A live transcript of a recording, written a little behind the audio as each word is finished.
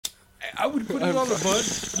I would put it on the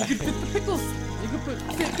bun. You could fit the pickles. You could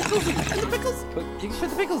put pickles in the pickles. You can fit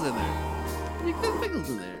the pickles in there. You can fit the pickles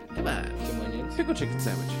in there. Come on. Some onions. Pickle chicken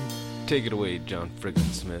sandwich. Take it away, John Friggin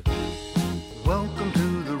Smith. Welcome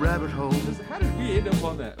to the rabbit hole, How did we end up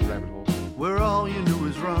on that rabbit hole? where all you knew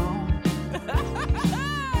is wrong.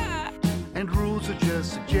 And rules are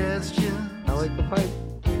just suggestions, I like the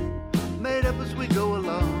pipe. made up as we go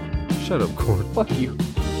along. Shut up, Corn. Fuck you.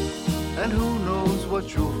 And who knows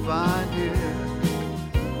what you'll find here.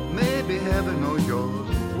 Maybe heaven or your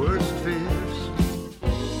worst fears.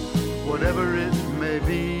 Whatever it may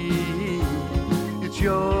be, it's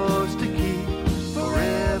yours to keep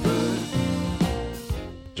forever.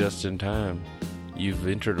 Just in time. You've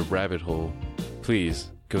entered a rabbit hole. Please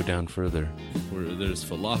go down further. Where there's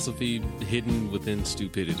philosophy hidden within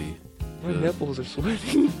stupidity. My nipples are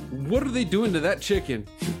sweating. What are they doing to that chicken?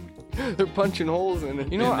 They're punching holes in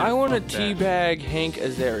it. You know what? Man, I want to fuck that. teabag Hank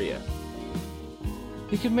Azaria.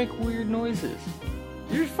 He can make weird noises.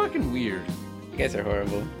 You're fucking weird. You guys are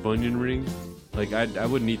horrible. Bunion rings? Like, I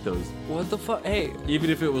wouldn't eat those. What the fuck? Hey, Even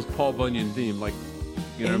if it was Paul Bunyan themed, like,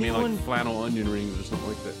 you know what I mean? Anyone- Like flannel onion rings or something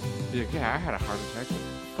like that. Be like, yeah, I had a heart attack.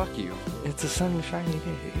 Fuck you. it's a sunshiny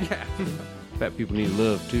day. Yeah. Fat people need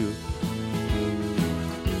love, too.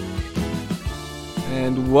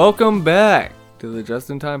 And welcome back to the Just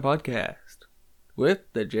in Time podcast with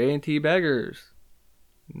the J&T Baggers,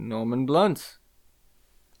 Norman Blunts.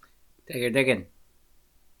 Digging.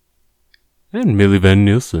 And Millie Van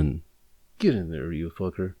Nielsen. Get in there, you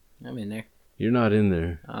fucker. I'm in there. You're not in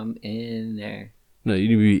there. I'm in there. No, you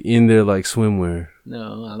need to be in there like swimwear.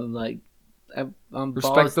 No, I'm like, I'm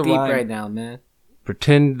Respect balls the deep rhyme. right now, man.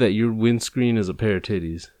 Pretend that your windscreen is a pair of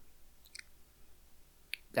titties.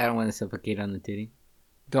 I don't want to suffocate on the titty.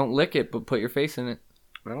 Don't lick it, but put your face in it.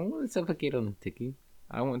 I don't want to suffocate on the ticky.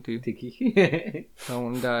 I want to. Ticky. I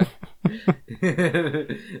want to die.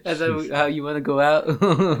 That's how you want to go out?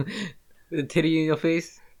 The titty in your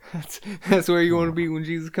face? That's where you want to be when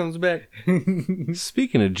Jesus comes back.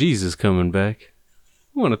 Speaking of Jesus coming back,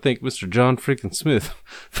 I want to thank Mr. John Frickin' Smith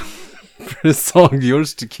for his song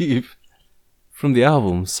Yours to Keep from the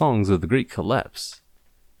album Songs of the Great Collapse.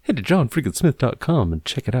 Head to johnfrickinsmith.com and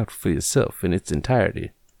check it out for yourself in its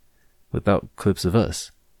entirety, without clips of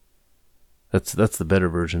us. That's the better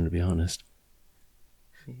version, to be honest.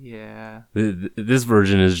 Yeah. This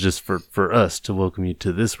version is just for us to welcome you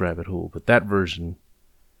to this rabbit hole, but that version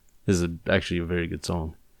is actually a very good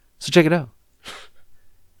song. So check it out.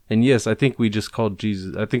 And yes, I think we just called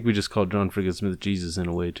Jesus. I think we just called John Frickin' Smith Jesus in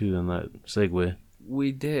a way too in that segue.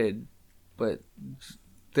 We did, but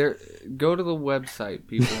go to the website,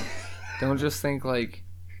 people. Don't just think like,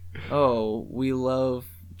 oh, we love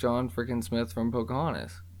John Frickin' Smith from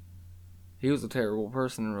Pocahontas. He was a terrible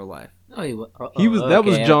person in real life. Oh, He was that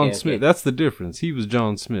was John Smith. That's the difference. He was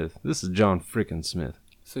John Smith. This is John Frickin' Smith.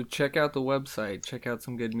 So check out the website. Check out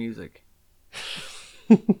some good music.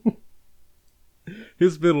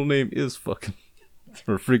 His middle name is fucking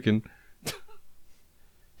or freaking.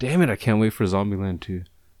 Damn it! I can't wait for Zombieland 2.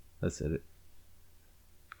 I said it.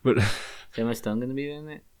 But Is Emma Stone going to be in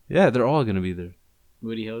it? yeah, they're all gonna be there,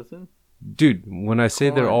 Woody Harrelson? dude. When I say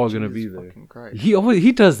they're Come all on, gonna Jesus be there, fucking Christ.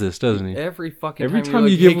 he does this, doesn't he? Every fucking Every time, time you're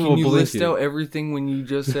you like, give hey, him can a you list blanket. out everything when you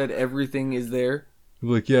just said everything is there?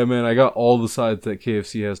 Like, yeah, man, I got all the sides that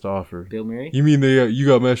KFC has to offer. Bill Murray? You mean you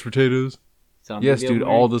got mashed potatoes? Zombie Yes, Bill dude,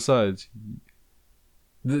 Murray? all the sides.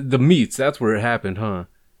 The meats, that's where it happened, huh?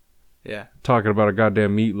 Yeah. Talking about a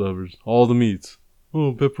goddamn meat lovers. All the meats.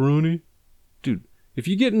 Oh, pepperoni? Dude, if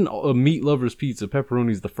you get a meat lover's pizza,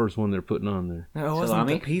 pepperoni's the first one they're putting on there. No, it wasn't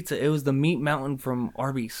Salami? the pizza. It was the meat mountain from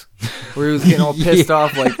Arby's, where he was getting all pissed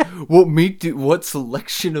off, like, "What meat? What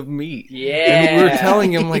selection of meat?" Yeah. And we were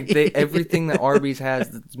telling him like everything that Arby's has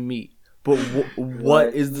that's meat, but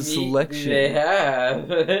what is the meat selection? they have?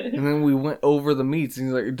 And then we went over the meats, and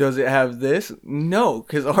he's like, "Does it have this?" No,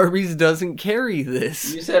 because Arby's doesn't carry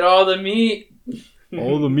this. You said all the meat.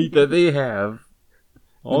 All the meat that they have.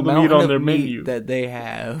 All the meat mountain on of their meat menu. that they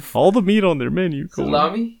have. All the meat on their menu. Cole.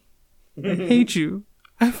 Salami? I hate you.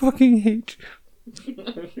 I fucking hate you.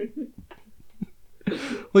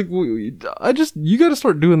 Like, you gotta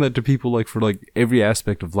start doing that to people, like, for, like, every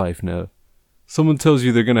aspect of life now. Someone tells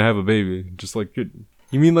you they're gonna have a baby. Just like,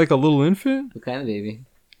 you mean like a little infant? What kind of baby?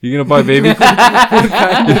 You gonna buy baby food? What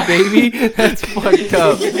kind of baby? That's fucked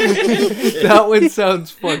up. That one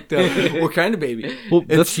sounds fucked up. What kind of baby? Well,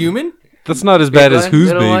 It's human? that's not as bad as one, whose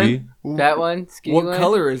little baby. one? Fat one? Skinny What one?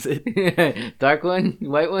 color is it? Dark one?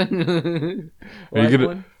 White one? Are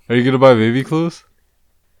you gonna buy baby clothes?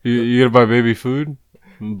 You gonna buy baby food?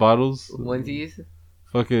 Bottles? Onesies?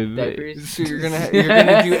 Fucking Diapers. So you're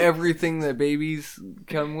gonna do everything that babies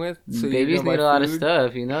come with. So Babies you're gonna need buy a lot of food,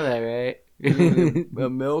 stuff. You know that, right?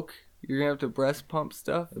 milk. You're gonna have to breast pump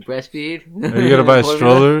stuff. Breastfeed. You gotta buy a Formula.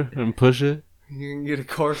 stroller and push it. You're gonna get a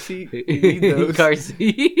car seat. You need those. Car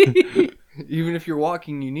seat. Even if you're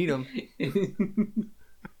walking, you need them.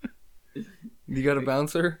 You got a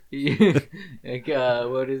bouncer. Like,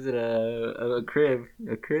 what is it? A crib.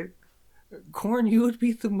 A crib. Corn, you would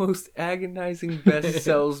be the most agonizing best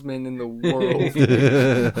salesman in the world.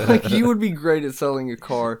 Like, you would be great at selling a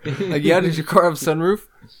car. Like, yeah, does your car have sunroof,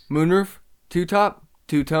 moonroof, two-top,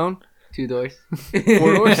 two-tone? 2 doors. 4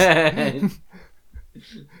 doors?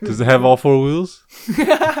 Does it have all 4 wheels?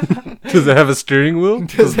 Does it have a steering wheel?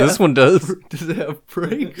 Because this one does. Does it have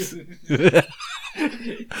brakes?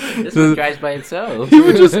 This one drives by itself. He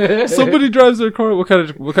would just somebody drives their car. What kind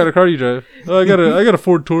of car do you drive? Oh, I got a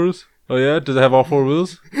Ford Taurus. Oh yeah, does it have all 4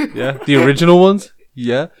 wheels? Yeah, the original ones.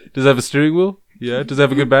 Yeah, does it have a steering wheel? Yeah, does it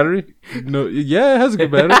have a good battery? No, yeah, it has a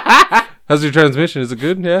good battery. How's your transmission? Is it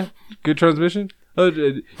good? Yeah, good transmission.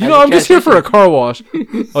 You know, I'm just here for a car wash.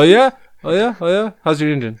 Oh yeah, oh yeah, oh yeah. How's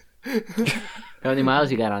your engine? How many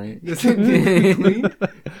miles you got on it? Does it need clean?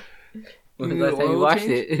 When was You the last need time you oil washed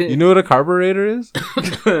change? it? You know what a carburetor is?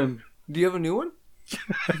 Do you have a new one?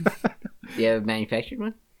 You have a manufactured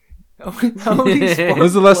one? How many spark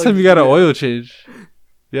When's the last time you got an plugs oil change?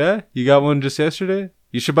 Yeah, you got one just yesterday.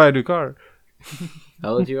 You should buy a new car.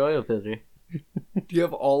 How old's your oil filter? do you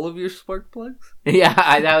have all of your spark plugs? Yeah,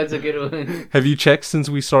 that was a good one. Have you checked since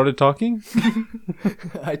we started talking?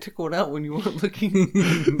 I took one out when you weren't looking.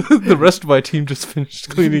 The rest of my team just finished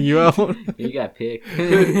cleaning you out. You got picked.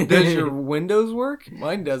 Does your windows work?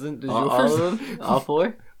 Mine doesn't. Does all yours? of them? All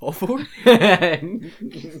 4? All 4?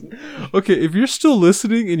 Okay, if you're still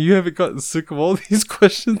listening and you haven't gotten sick of all these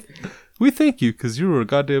questions, we thank you because you were a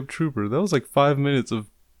goddamn trooper. That was like 5 minutes of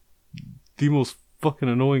the most fucking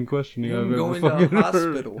annoying questioning I've I'm ever going to fucking a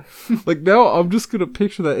heard. hospital. Like now, I'm just gonna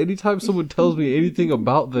picture that anytime someone tells me anything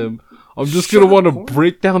about them, I'm just Shut gonna want up, to Corn.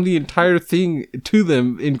 break down the entire thing to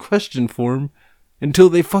them in question form until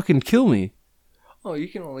they fucking kill me. Oh, you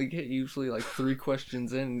can only get usually like 3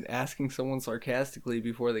 questions in asking someone sarcastically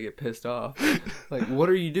before they get pissed off. Like, what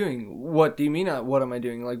are you doing? What do you mean? What am I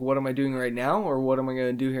doing? Like, what am I doing right now? Or what am I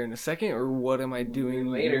going to do here in a second? Or what am I doing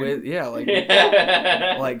Later. with, yeah,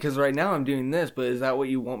 like, because right now I'm doing this, but is that what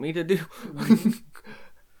you want me to do?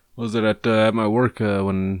 Was it at my work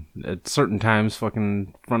when at certain times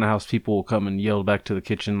fucking front of house people will come and yell back to the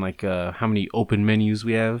kitchen like how many open menus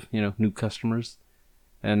we have, you know, new customers.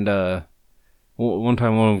 And one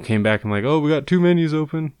time one of them came back and like, oh, we got 2 menus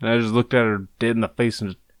open. And I just looked at her dead in the face and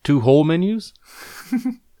just 2 whole menus?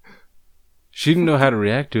 She didn't know how to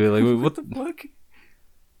react to it. Like, what the fuck?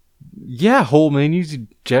 Yeah, whole menus, you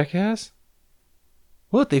jackass.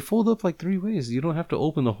 What? They fold up like 3 ways. You don't have to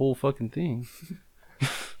open the whole fucking thing.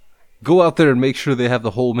 Go out there and make sure they have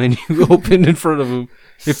the whole menu open in front of them.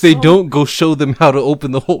 If they don't, go show them how to open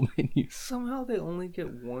the whole menu. Somehow they only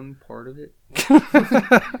get one part of it.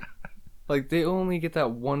 Like, they only get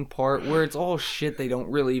that one part where it's all shit they don't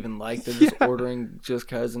really even like. They're just ordering just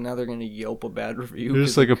cause, and now they're going to Yelp a bad review. They're 'cause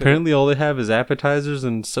just like, they couldn't. apparently all they have is appetizers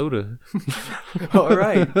and soda. All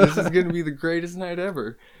right, this is going to be the greatest night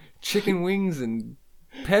ever. Chicken wings and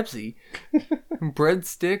Pepsi. And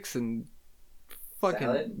breadsticks and fucking...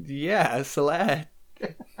 Salad? Yeah, salad.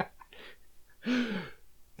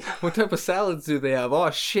 What type of salads do they have? Oh,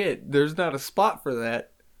 shit, there's not a spot for that.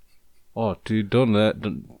 Oh, dude, don't that.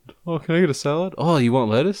 Oh, can I get a salad? Oh, you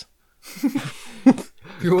want lettuce? Do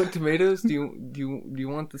you want tomatoes? Do you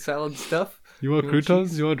want the salad stuff? You want You want croutons?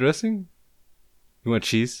 cheese? You want dressing? You want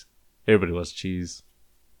cheese? Everybody wants cheese.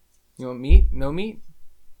 You want meat? No meat?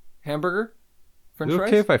 Hamburger? French Is it fries?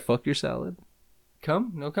 okay if I fuck your salad?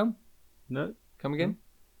 Come? No come? No. Come again?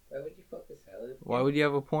 Why would you fuck a salad? Why would you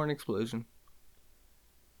have a porn explosion?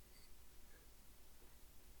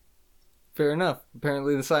 Fair enough.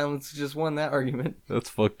 Apparently the silence just won that argument. That's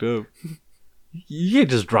fucked up. You can't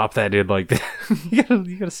just drop that in like that. you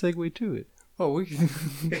gotta segue to it. Oh, we can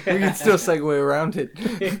still segue around it.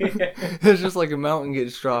 It's just like a mountain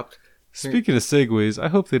gets dropped. Speaking of segues, I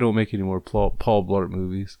hope they don't make any more Paul Blart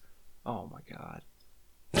movies. Oh my god.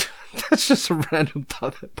 That's just a random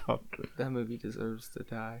thought that popped up. That movie deserves to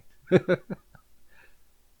die.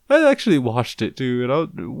 I actually watched it too,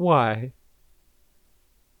 and why?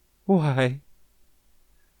 Why?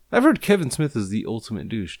 I've heard Kevin Smith is the ultimate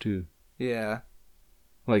douche too. Yeah.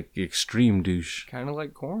 Like extreme douche. Kind of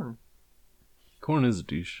like corn. Corn is a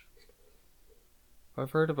douche.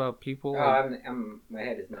 I've heard about people. Oh, I'm my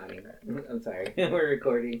head is nodding. I'm sorry. We're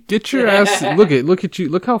recording. Get your ass. Look at you.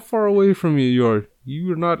 Look how far away from you are.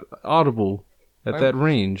 You are not audible at that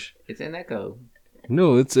range. It's an echo.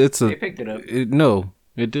 No, it's They a. picked it up. No,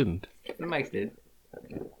 it didn't. The mics did.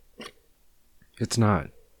 It's not.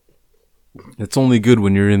 It's only good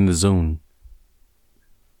when you're in the zone.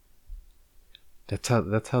 That's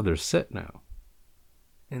how they're set now.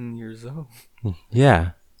 in your zone.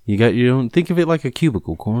 Yeah. You got your own. Think of it like a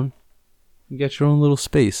cubicle, Corn. You got your own little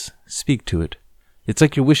space. Speak to it. It's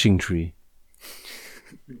like your wishing tree.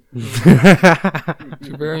 It's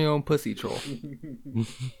your very own pussy troll.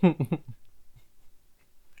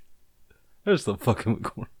 There's the fucking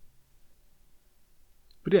Corn.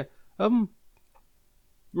 But yeah,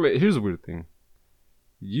 wait. Here's a weird thing.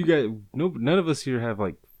 You guys, none of us here have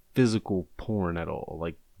like physical porn at all,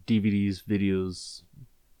 like DVDs, videos.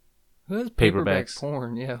 Who has paperback Paperbacks.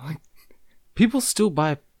 porn? Yeah, like, People still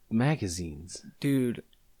buy magazines. dude,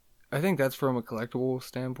 I think that's from a collectible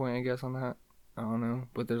standpoint, I guess, on that. I don't know.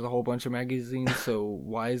 But there's a whole bunch of magazines, so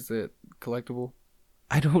why is it collectible?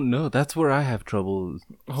 I don't know. That's where I have trouble.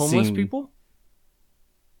 Homeless seeing- people?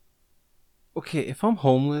 Okay, if I'm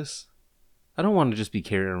homeless, I don't want to just be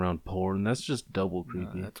carrying around porn. That's just double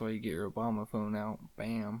creepy. That's why you get your Obama phone out.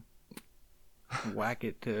 Bam. Whack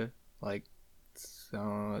it to, like, a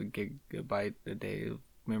gigabyte a day of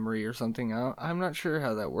memory or something. I'm not sure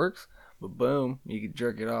how that works, but boom, you can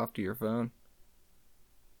jerk it off to your phone.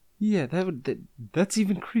 Yeah, that's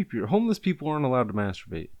even creepier. Homeless people aren't allowed to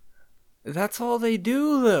masturbate. That's all they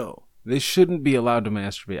do, though. They shouldn't be allowed to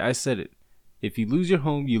masturbate. I said it. If you lose your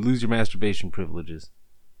home, you lose your masturbation privileges.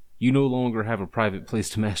 You no longer have a private place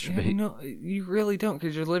to masturbate. Yeah, no, you really don't,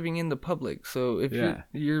 because you're living in the public. So if Yeah.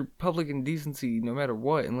 you're public indecency, no matter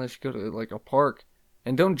what, unless you go to like a park,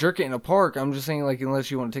 and don't jerk it in a park. I'm just saying, like,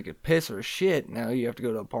 unless you want to take a piss or a shit, now you have to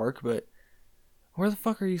go to a park. But where the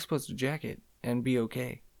fuck are you supposed to jack it and be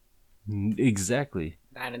okay? Exactly.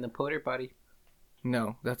 Not in the porter potty.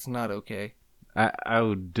 No, that's not okay. I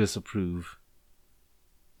would disapprove.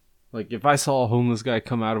 Like, if I saw a homeless guy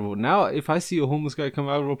come out of if I see a homeless guy come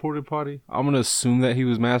out of a porta potty, I'm gonna assume that he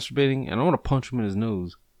was masturbating, and I'm gonna punch him in his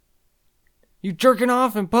nose. You jerking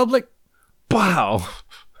off in public? Wow.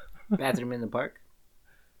 Bathroom in the park.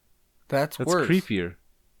 That's That's worse. creepier.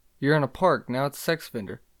 You're in a park, now it's a sex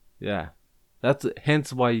offender. Yeah. That's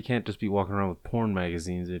hence why you can't just be walking around with porn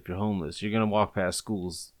magazines if you're homeless. You're gonna walk past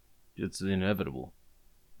schools. It's inevitable.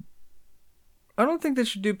 I don't think they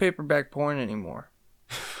should do paperback porn anymore.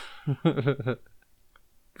 Because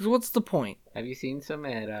what's the point? Have you seen some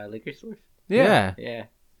at liquor stores? Yeah. Yeah.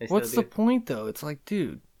 they What's still the do. point, though? It's like,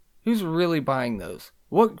 dude, who's really buying those?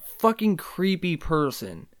 What fucking creepy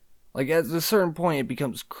person? Like, at a certain point, it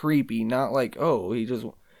becomes creepy, not like, oh, he just...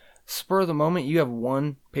 Spur of the moment, you have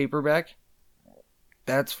one paperback.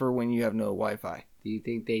 That's for when you have no Wi-Fi. Do you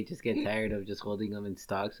think they just get tired of just holding them in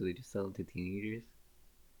stock, so they just sell them to teenagers?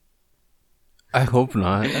 I hope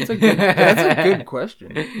not. That's a good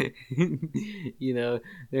question. You know,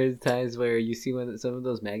 there's times where you see some of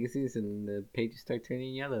those magazines and the pages start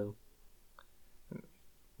turning yellow.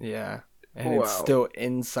 Yeah. And it's still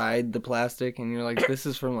inside the plastic, and you're like, this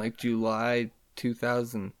is from, like, July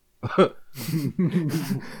 2000.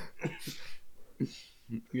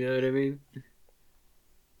 You know what I mean? So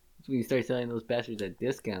when you start selling those bastards at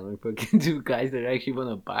discount, we're fucking to guys that actually want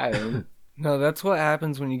to buy them. No, that's what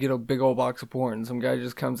happens when you get a big old box of porn. And some guy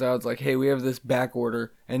just comes out, it's like, hey, we have this back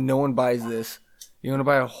order, and no one buys this. You want to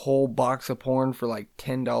buy a whole box of porn for like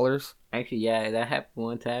 $10? Actually, yeah, that happened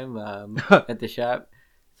one time at the shop.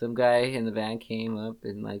 Some guy in the van came up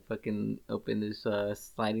and like fucking opened this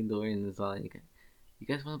sliding door and was all like, "You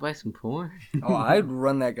guys want to buy some porn?" Oh, I'd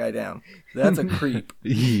run that guy down. That's a creep.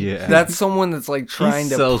 Yeah. That's someone that's like trying He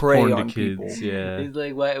to sells prey porn on to people. kids. Yeah. He's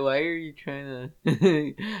like, "Why are you trying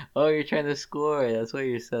to? Oh, you're trying to score. That's why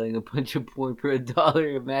you're selling a bunch of porn for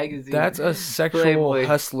 $1 a magazine." That's a sexual Playboy.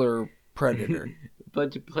 hustler predator.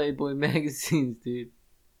 Bunch of Playboy magazines, dude.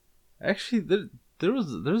 Actually,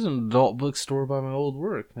 there's an adult bookstore by my old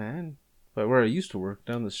work, man. By where I used to work,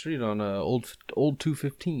 down the street on old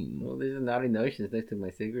 215. Well, there's a Naughty Notions next to my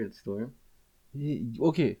cigarette store.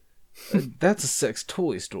 Okay, that's a sex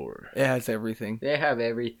toy store. It has everything. They have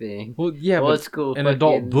everything. Well, yeah, Old but school an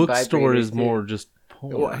adult fucking bookstore is vibrators, more too. just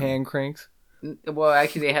porn. What, hand cranks? Well,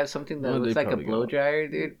 actually, they have something that Well, looks they like a probably blow got- dryer,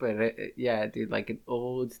 dude. But yeah, dude, like an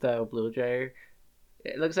old style blow dryer.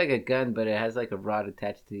 It looks like a gun, but it has like a rod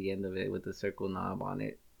attached to the end of it with a circle knob on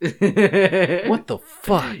it. What the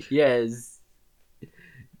fuck? Yes.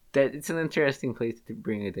 That it's an interesting place to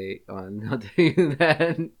bring a date on. I'll tell you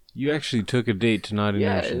that. You actually took a date to Naughty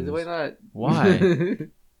Yeah, Nations. why not? Why?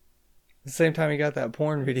 The same time he got that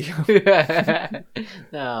porn video.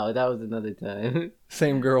 No, that was another time.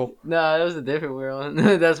 Same girl. No, it was a different world.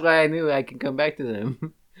 That's why I knew I could come back to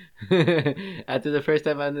them. After the first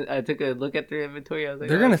time I took a look at their inventory, I was like,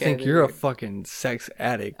 They're gonna okay, think they're you're a here. fucking sex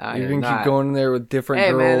addict. I You're am gonna keep not. going in there with different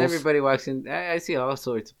Hey girls. man, everybody walks in. I see all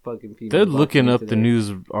sorts of fucking people. They're walking looking up into the there.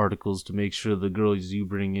 news articles to make sure the girls you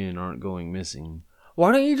bring in aren't going missing.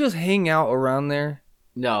 Why don't you just hang out around there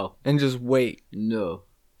No, and just wait? no,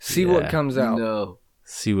 See what Yeah. comes out. no.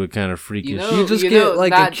 See what kind of freakish. You know- You just you get know,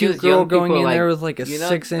 like a not cute just girl young going people in there like- with like a You know,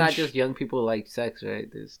 6-inch. not just young people like sex, right?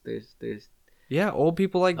 There's Yeah, old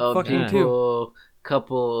people like old fucking too. people,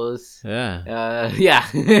 couples. Yeah.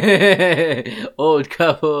 Yeah, old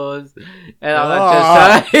couples, and I'm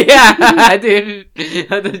Ah. not just yeah, dude.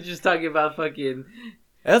 I'm not just talking about fucking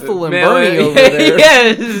Ethel and male- Bernie over there.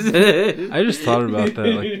 Yes. I just thought about that.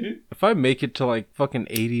 Like, if I make it to like fucking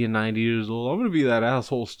 80 and 90 years old, I'm gonna be that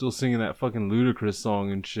asshole still singing that fucking ludicrous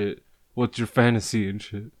song and shit. What's your fantasy and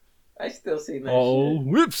shit? I still see that Oh, shit.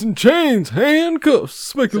 whips and chains, handcuffs,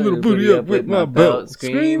 smack a little booty up with my belt.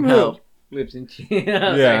 Scream help. Whips and chains.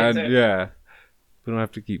 Yeah, yeah. We don't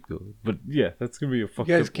have to keep going. But yeah, that's gonna be a You fucked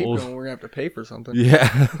guys up keep old. going. We're gonna have to pay for something.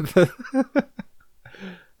 Yeah.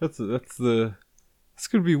 That's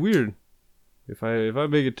gonna be weird. If I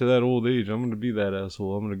make it to that old age, I'm gonna be that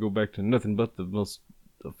asshole. I'm gonna go back to nothing but the most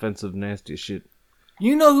offensive, nasty shit.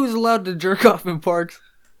 You know who's allowed to jerk off in parks?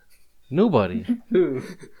 Nobody. Who?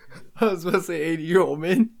 I was about to say 80-year-old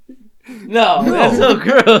men. No, that's so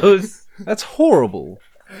gross. That's horrible.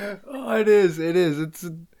 Oh, it is. It is. It's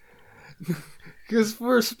because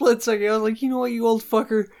for a split second, I was like, you know what, you old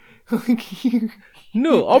fucker.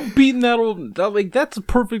 No, I'm beating that old. That's a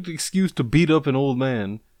perfect excuse to beat up an old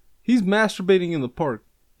man. He's masturbating in the park.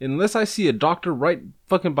 Unless I see a doctor right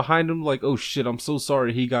fucking behind him, like, oh shit, I'm so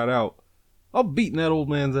sorry he got out. I'm beating that old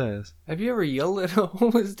man's ass. Have you ever yelled at a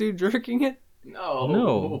homeless dude jerking it?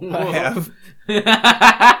 No. I have.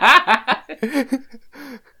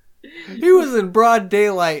 He was in broad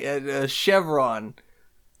daylight at a Chevron.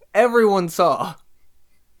 Everyone saw.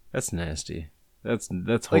 That's nasty. That's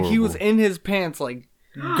horrible. Like he was in his pants, like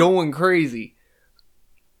going crazy.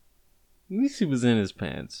 At least he was in his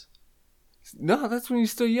pants. No, that's when you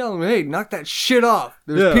still yelling, "Hey, knock that shit off!"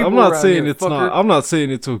 There's Yeah, people I'm not around saying here, it's fucker. not. I'm not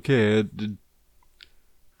saying it's okay.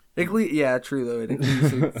 Yeah, true though. At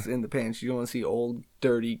least it's in the pants. You don't want to see old,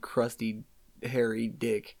 dirty, crusty, hairy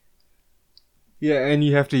dick. Yeah, and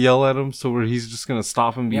you have to yell at him, so where he's just gonna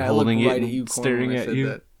stop and be Yeah, I looked holding right it at you, and Corn, staring when I at said you.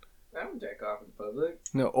 that. I don't jack off in public.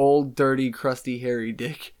 No, old, dirty, crusty, hairy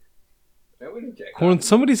dick. I wouldn't jack Corn, off.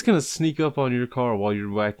 somebody's gonna sneak up on your car while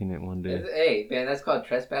you're whacking it one day. Hey, man, that's called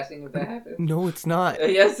trespassing if that happens. No, it's not.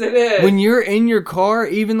 Yes, it is. When you're in your car,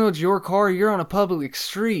 even though it's your car, you're on a public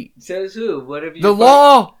street. Says who? What if you... The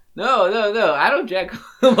law. No. I don't jack off.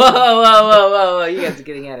 Whoa. You guys are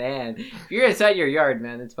getting out of hand. If you're inside your yard,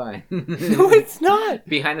 man, it's fine. No, it's not.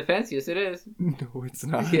 Behind the fence? Yes, it is. No, it's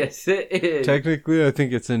not. Yes, it is. Technically, I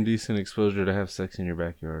think it's indecent exposure to have sex in your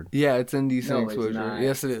backyard. Yeah, it's indecent No, it's exposure. not.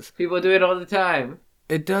 Yes, it is. People do it all the time.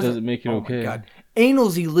 It doesn't. Does it make it Oh okay? my god.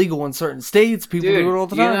 Anal's illegal in certain states. People Dude, do it all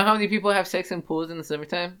the you time. know how many people have sex in pools in the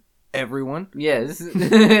summertime? Everyone. Yes.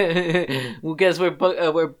 Well, guess where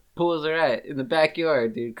pools are at? In the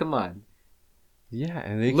backyard, dude. Come on. Yeah,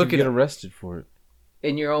 and they Look could it get up. arrested for it.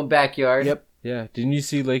 In your own backyard. Yep. Yeah, didn't you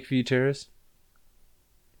see Lakeview Terrace?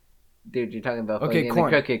 Dude, you're talking about Okay, fucking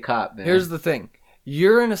Corn. the crooked cop, man. Here's the thing.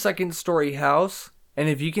 You're in a second-story house, and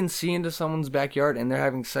if you can see into someone's backyard and they're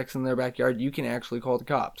having sex in their backyard, you can actually call the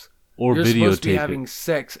cops. Or You're supposed to be videotape having it?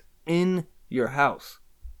 sex in your house.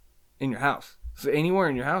 In your house. So anywhere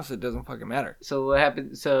in your house, it doesn't fucking matter. So what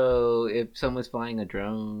happened? So if someone's flying a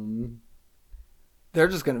drone, They're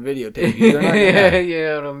just gonna videotape you. They're not gonna you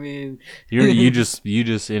know what I mean? You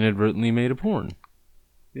just inadvertently made a porn.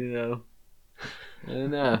 You know. I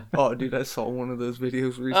don't know. Oh, dude, I saw one of those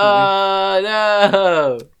videos recently. Oh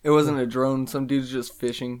no! It wasn't a drone. Some dude's just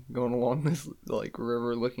fishing, going along this like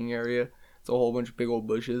river-looking area. It's a whole bunch of big old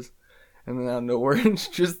bushes, and then out of nowhere, it's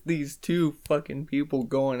just these two fucking people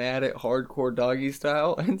going at it, hardcore doggy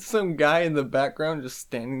style, and some guy in the background just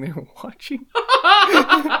standing there watching.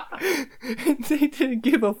 And they didn't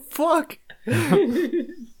give a fuck.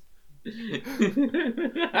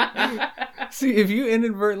 See, if you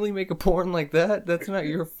inadvertently make a porn like that, that's not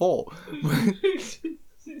your fault.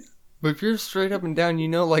 But if you're straight up and down, you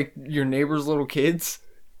know, like your neighbor's little kids,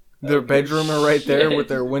 their bedroom are right there with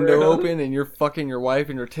their window bro. open, and you're fucking your wife,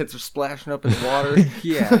 and your tits are splashing up in water.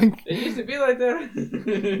 Yeah. It used to be like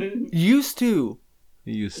that. Used to.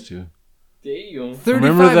 It used to. Damn.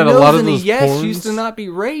 35 that a no's lot of and a those yes used to porns- not be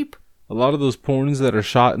rape. A lot of those porns that are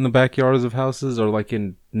shot in the backyards of houses are like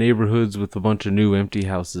in neighborhoods with a bunch of new empty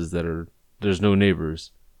houses there's no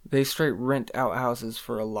neighbors. They straight rent out houses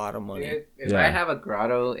for a lot of money. Dude, if Yeah. I have a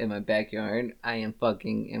grotto in my backyard, I am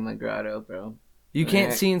fucking in my grotto, bro. You can't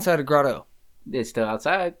Right. see inside a grotto. It's still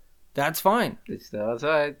outside. That's fine. It's still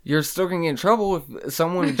outside. You're still gonna get in trouble if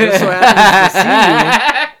someone just so happens to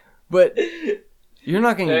see you, but you're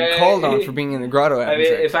not gonna get called on for being in the grotto. I having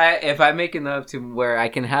mean, sex. if I make enough to where I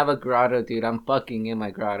can have a grotto, dude, I'm fucking in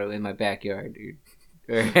my grotto in my backyard, dude.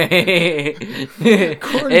 Gordon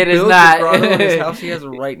It is built not. the grotto in his house he has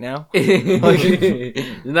right now.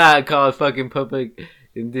 It's not called fucking public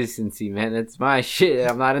indecency, man. That's my shit.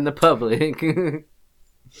 I'm not in the public.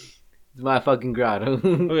 It's my fucking grotto.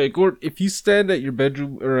 Okay, Gord, if you stand at your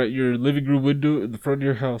bedroom or at your living room window in the front of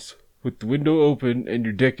your house with the window open and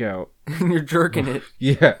your dick out, And you're jerking it.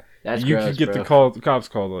 yeah, That's you gross, can get bro. the cops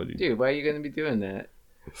called on you. Dude, why are you gonna be doing that?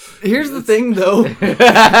 Here's the thing, though.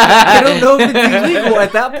 I don't know if it's illegal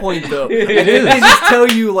at that point, though. It is. They just tell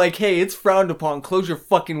you, like, hey, it's frowned upon. Close your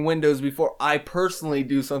fucking windows before I personally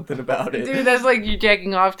do something about it. Dude, that's like you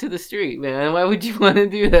jacking off to the street, man. Why would you want to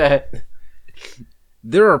do that?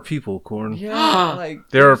 There are people, Corn. Yeah, like...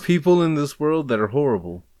 There are people in this world that are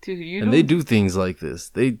horrible, Dude, you and know, they do things like this.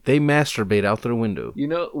 They masturbate out their window. You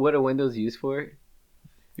know what a window's used for?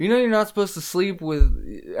 You know you're not supposed to sleep with,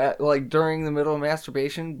 like, during the middle of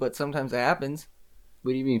masturbation, but sometimes it happens.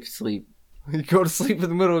 What do you mean sleep? You go to sleep in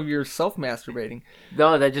the middle of your self-masturbating.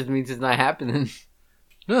 No, that just means it's not happening.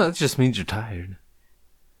 No, that just means you're tired.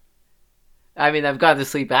 I mean, I've gone to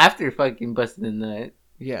sleep after fucking busting a nut.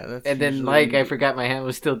 Yeah, that's And then, usually- like, I forgot my hand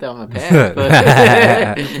was still down my pants.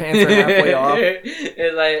 But... Your pants are halfway off.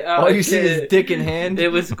 It's like, oh, All you see shit. is dick in hand. It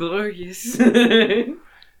was glorious.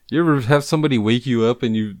 You ever have somebody wake you up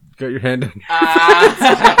and you got your hand on your...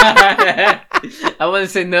 I want to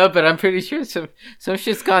say no, but I'm pretty sure some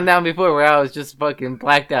shit's gone down before where I was just fucking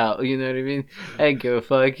blacked out. You know what I mean? I ain't give a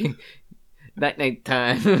fuck. Night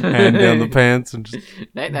time. hand down the pants and just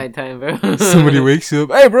Night time, bro. somebody wakes you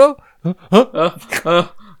up. Hey, bro. Huh?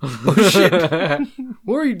 Oh shit.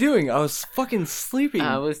 What were you doing? I was fucking sleeping.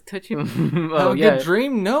 I was touching. Have Oh a yeah. good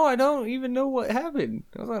dream? No, I don't even know what happened.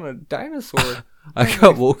 I was on a dinosaur. I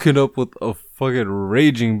got woken up with a fucking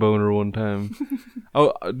raging boner one time.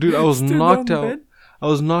 Dude, I was Stood knocked on the out. bed? I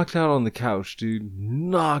was knocked out on the couch, dude.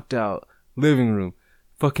 Knocked out. Living room.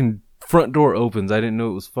 Fucking front door opens. I didn't know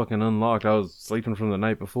it was fucking unlocked. I was sleeping from the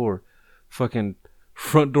night before. Fucking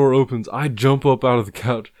front door opens. I jump up out of the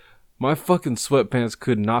couch. My fucking sweatpants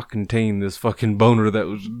could not contain this fucking boner that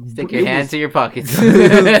was... Stick your hands in your pockets.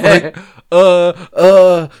 like,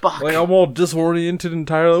 Fuck. like I'm all disoriented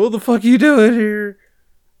entirely. What the fuck are you doing here?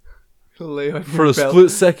 Lay on For your a belly. split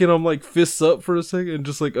second, I'm like fists up for a second, and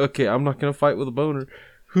just like, okay, I'm not gonna fight with a boner.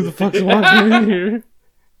 Who the fuck's walking in here?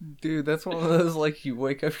 Dude, that's one of those, like, you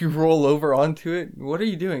wake up, you roll over onto it. What are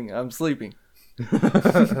you doing? I'm sleeping.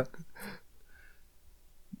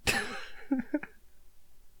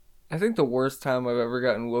 I think the worst time I've ever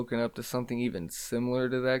gotten woken up to something even similar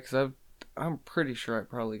to that, because I'm pretty sure I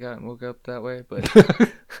probably gotten woke up that way, but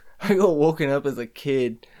I got woken up as a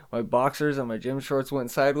kid. My boxers and my gym shorts went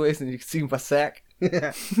sideways, and you could see my sack.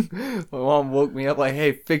 My mom woke me up like,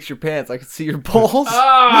 "Hey, fix your pants. I can see your balls."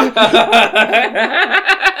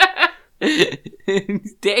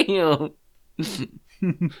 Damn.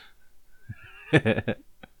 That's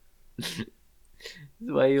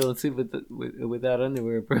why you don't sleep without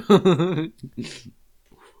underwear, bro. You I was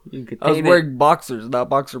Oh, contain it. wearing boxers, not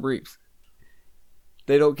boxer briefs.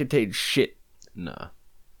 They don't contain shit. Nah.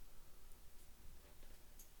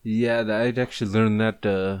 Yeah, I'd actually learned that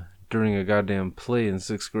during a goddamn play in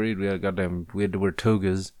 6th grade. We had to wear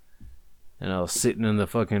togas, and I was sitting in we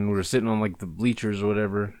were sitting on like the bleachers or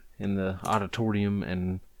whatever in the auditorium,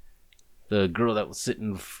 and the girl that was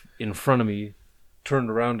sitting in front of me turned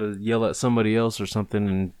around to yell at somebody else or something,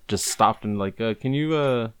 and just stopped and like, can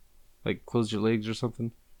you like close your legs or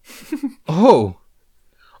something? Oh,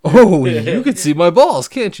 you can see my balls,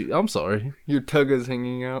 can't you? I'm sorry. Your tugga's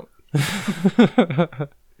hanging out.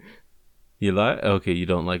 You lie? Okay, you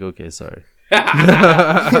don't like. Okay, sorry.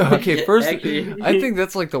 Okay, first, Actually- I think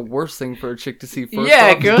that's like the worst thing for a chick to see first.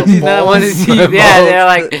 Yeah, off, girls the do not want to balls. see. My Yeah, balls. they're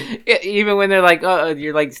like, even when they're like, oh,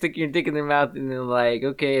 you're like sticking your dick in their mouth, and they're like,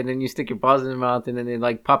 okay, and then you stick your balls in their mouth, and then they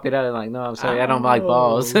like pop it out, and like, no, I'm sorry, I don't like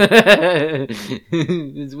balls.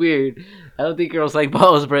 It's weird. I don't think girls like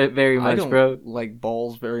balls very I much, don't bro. like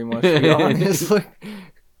balls very much, to be honest. Like,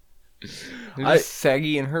 they're just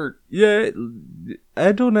saggy and hurt. Yeah,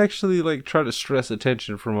 I don't actually like try to stress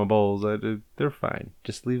attention for my balls. They're fine.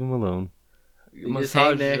 Just leave them alone. You just hang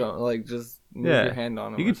massage there. them, like just move Yeah. your hand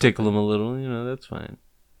on them. You can tickle them a little, that's fine.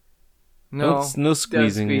 No, No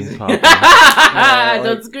squeezing squeeze and it. popping. like-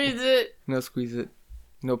 Don't squeeze it. no squeeze it,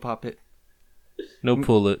 no pop it. No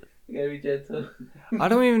pull it. You gotta be gentle. I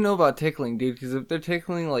don't even know about tickling, dude. Because if they're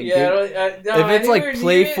tickling, like, Yeah, dude, if it's like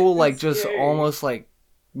playful, like just almost like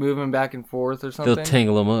moving back and forth or something. They'll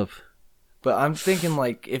tangle them up. But I'm thinking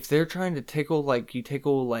like if they're trying to tickle, like you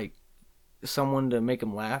tickle like someone to make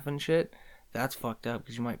them laugh and shit, that's fucked up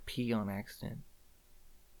because you might pee on accident.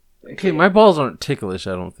 Okay, my balls aren't ticklish,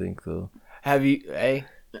 I don't think, though. Have you? Hey,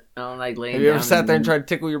 I don't like laying have you ever down sat there and tried to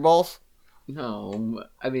tickle your balls? No,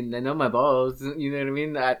 I mean I know my balls. You know what I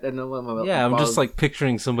mean? I know what my Yeah, I'm balls. just like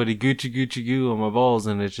picturing somebody Gucci goo on my balls,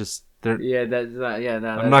 and it's just they're. Yeah, that's not. Yeah, no.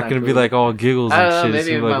 I'm not gonna be cool. like all giggles I and don't know. shit. Maybe It's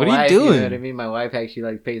gonna be my like, what wife, are you doing? You know what I mean? My wife actually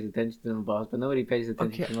like pays attention to my balls, but nobody pays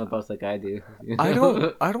attention Okay. to my balls like I do. you I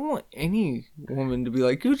know? don't want any woman to be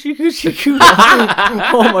like Gucci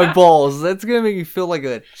goo on my balls. That's gonna make me feel like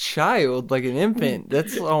a child, like an infant.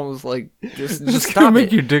 That's almost like just It's stop gonna make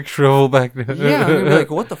it. your dick shrivel back down. Yeah, I'm gonna be like,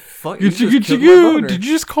 what the fuck? You Gucci just killed my goo. boner. Did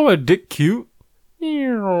you just call my dick cute?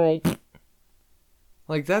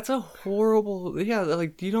 Like that's a horrible. Yeah,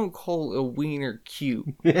 like you don't call a wiener cute.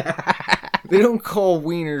 They don't call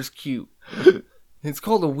wieners cute. It's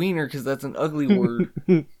called a wiener because that's an ugly word.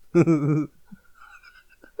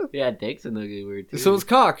 Yeah, dick's an ugly word too. So is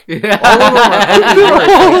cock. All of yeah. them are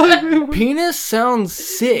ugly words. Penis sounds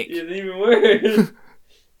sick. It's even worse.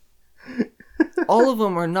 All of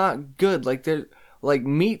them are not good. Like they're like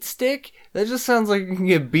meat stick. That just sounds like you can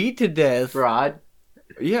get beat to death. Rod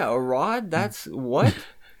Yeah, a rod. That's what.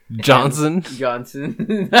 Johnson. Johnson.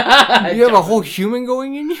 You have a whole human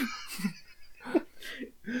going in you.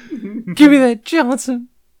 Give me that Johnson.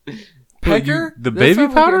 Pecker. The That baby sounds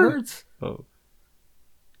like it powder? hurts. Oh.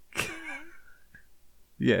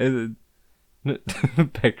 Yeah.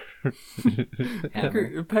 Pecker.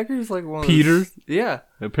 Pecker's like one. Peter? Of those, yeah.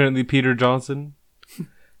 Apparently, Peter Johnson.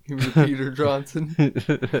 Give me Peter Johnson.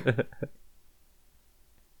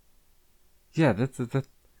 Yeah, that's that.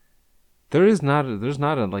 There's not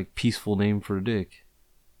a like peaceful name for a dick.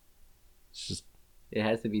 It's just It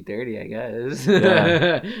has to be dirty, I guess.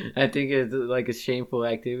 Yeah. I think it's like a shameful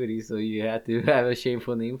activity, so you have to have a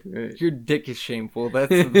shameful name for it. Your dick is shameful. That's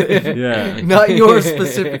the thing. yeah. Not yours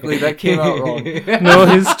specifically. That came out wrong. No,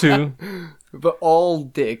 his too. But all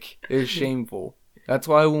dick is shameful. That's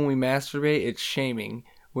why when we masturbate, it's shaming.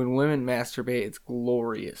 When women masturbate, it's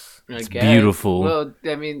glorious. I It's guess. beautiful. Well,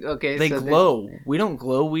 I mean, okay. They so glow. We don't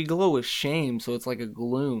glow. We glow with shame, so it's like a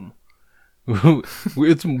gloom.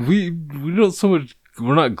 we don't so much.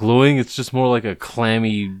 We're not glowing. It's just more like a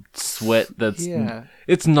clammy sweat. That's Yeah.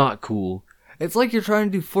 It's not cool. It's like you're trying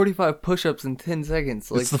to do 45 push-ups in 10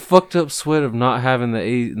 seconds. Like It's the fucked up sweat of not having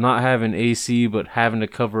not having AC, but having to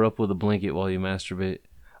cover up with a blanket while you masturbate.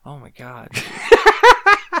 oh my god.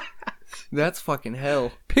 That's fucking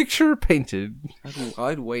hell. Picture painted.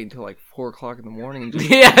 I'd wait until like 4 o'clock in the morning and just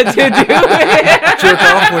yeah, to do it. jerk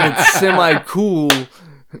off when it's semi-cool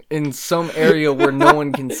in some area where no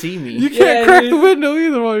one can see me. You can't Yeah, crack dude. the window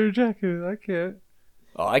either while you're jacking it. I can't.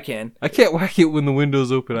 Oh, I can. I can't whack it when the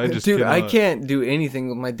window's open. I just Dude, I cannot. can't do anything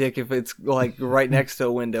with my dick if it's like right next to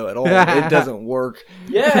a window at all. It doesn't work.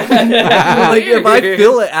 Yeah. Like if I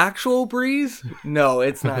feel an actual breeze, no,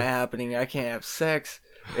 it's not happening. I can't have sex,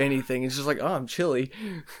 anything. It's just like, oh, I'm chilly.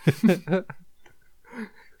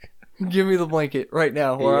 Give me the blanket right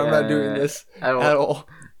now, or I'm not doing this I don't at all.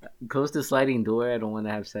 close the sliding door. I don't want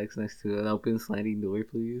to have sex next to an open sliding door,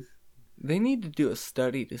 please. They need to do a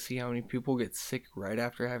study to see how many people get sick right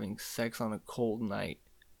after having sex on a cold night.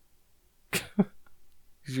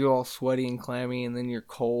 Because you're all sweaty and clammy, and then you're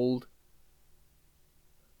cold.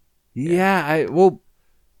 Yeah,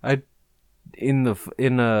 I in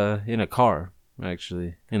a car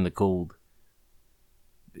actually in the cold.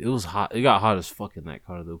 It was hot. It got hot as fuck in that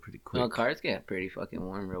car though, pretty quick. No, cars get pretty fucking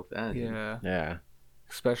warm real fast. Yeah, Yeah.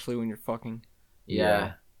 especially when you're fucking.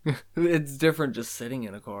 Yeah. It's different just sitting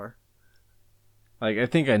in a car. Like I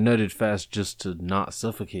think I nutted fast just to not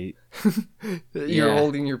suffocate. You're Yeah.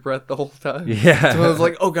 holding your breath the whole time. Yeah. So I was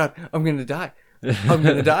like, oh god, I'm gonna die. I'm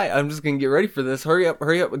gonna die. I'm just gonna get ready for this. Hurry up,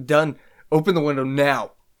 done. Open the window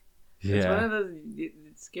now. It's one Yeah. of those.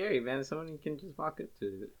 It's scary, man. Someone can just walk up to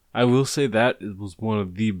it. I will say that it was one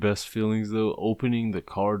of the best feelings though, opening the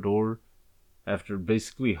car door after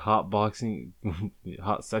basically hot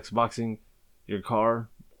sex boxing your car,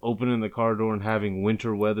 opening the car door and having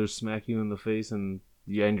winter weather smack you in the face and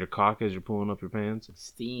your cock as you're pulling up your pants.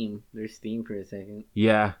 Steam. There's steam for a second.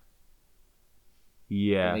 Yeah. It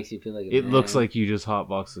Yeah. makes you feel like a It looks man. like you just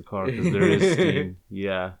hotbox the car because there is steam.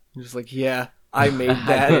 Yeah. I'm just like, yeah, I made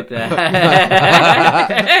that.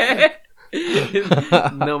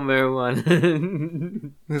 Number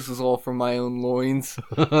one. This is all from my own loins.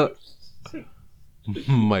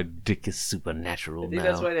 My dick is supernatural I think now.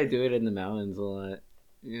 that's why they do it in the mountains a lot.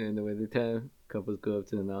 You know, in the wintertime, couples go up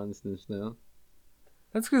to the mountains in the snow.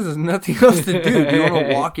 That's because there's nothing else to do. You want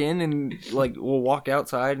to walk in and, like, we'll walk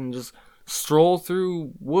outside and just stroll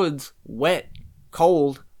through woods, wet,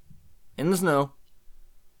 cold, in the snow.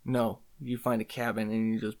 No. You find a cabin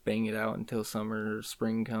and you just bang it out until summer or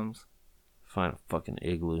spring comes. Find a fucking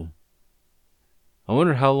igloo. I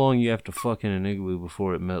wonder how long you have to fuck in an igloo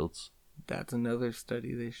before it melts. That's another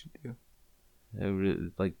study they should do.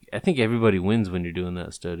 I think everybody wins when you're doing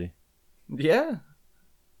that study. Yeah.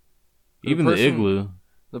 Even the igloo.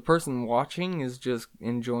 The person watching is just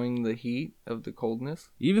enjoying the heat of the coldness.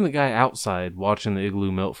 Even the guy outside watching the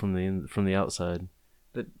igloo melt from the outside.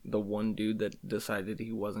 The one dude that decided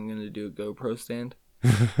he wasn't going to do a GoPro stand.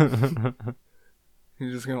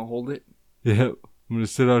 He's just going to hold it. Yep. I'm going to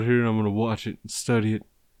sit out here and I'm going to watch it and study it.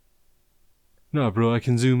 Nah, bro, I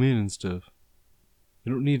can zoom in and stuff.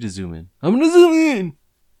 You don't need to zoom in. I'm going to zoom in!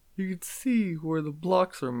 You can see where the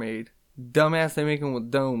blocks are made. Dumbass, they make them with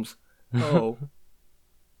domes. Oh.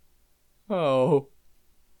 Oh.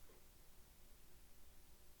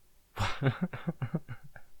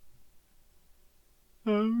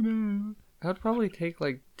 Oh no. That'd probably take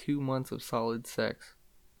like 2 months of solid sex.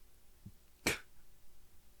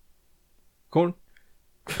 Corn?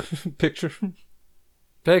 Picture?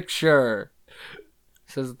 Picture.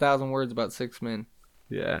 Says 1,000 words about 6 men.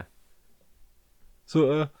 Yeah.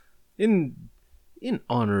 So, in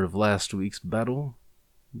honor of last week's battle,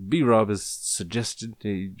 B-Rob has suggested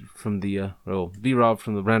from the B-Rob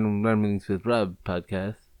from the Random Ramblings with Rob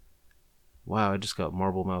podcast. Wow, I just got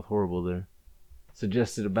marble mouth horrible there.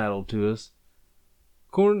 Suggested a battle to us.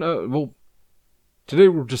 Corn, today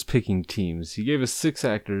we're just picking teams. He gave us 6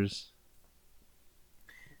 actors.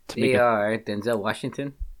 They are Denzel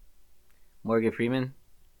Washington, Morgan Freeman.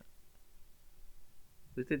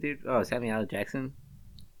 Who's the dude? Oh, Samuel L. Jackson,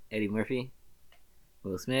 Eddie Murphy,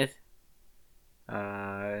 Will Smith.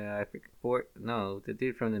 I forget. The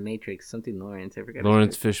dude from The Matrix, something Lawrence. I forgot.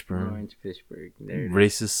 Lawrence Fishburne. Lawrence Fishburne. There it is.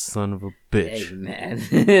 Racist son of a bitch. Hey man,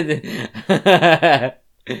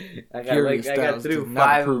 I got through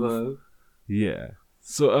 5 of them. Yeah.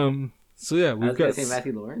 So yeah, we've got. I was gonna say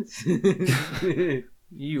Matthew Lawrence.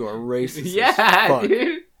 You are racist. Yeah, as fuck.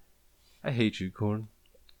 dude. I hate you, Corn.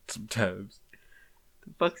 Sometimes.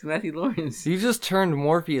 The fuck's Matthew Lawrence? You just turned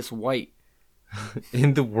Morpheus white.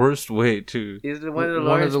 In the worst way, too. He's one of the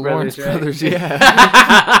Lawrence Lawrence brothers, right?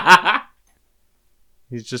 yeah.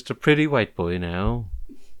 He's just a pretty white boy now.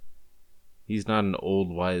 He's not an old,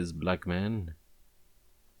 wise black man.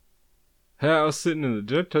 Hey, I was sitting in the...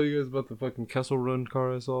 Did I tell you guys about the fucking Kessel Run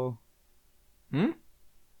car I saw? Hmm?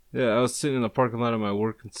 Yeah, I was sitting in the parking lot of my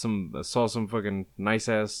work and I saw some fucking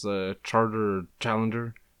nice-ass Charger or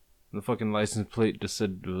Challenger. And the fucking license plate just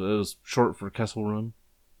said it was short for Kessel Run.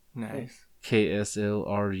 Nice.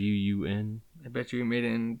 KSLRUUN. I bet you made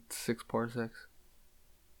it in 6 parsecs.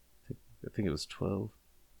 I think it was 12.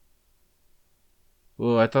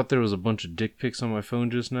 Well, I thought there was a bunch of dick pics on my phone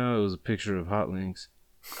just now. It was a picture of Hot Links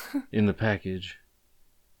in the package.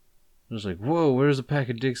 I was like, whoa, where's a pack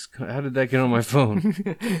of dicks? How did that get on my phone?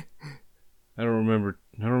 I don't remember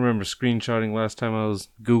screenshotting last time I was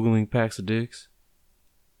Googling packs of dicks.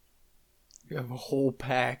 You have a whole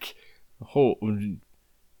pack. A whole...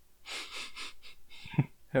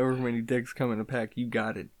 However many dicks come in a pack, you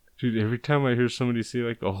got it. Dude, every time I hear somebody say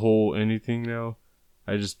like a whole anything now,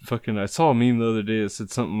 I saw a meme the other day that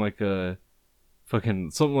said something like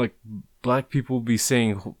black people be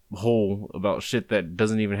saying whole about shit that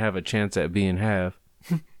doesn't even have a chance at being half.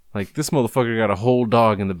 Like, this motherfucker got a whole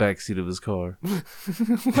dog in the backseat of his car.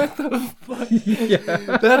 What the fuck?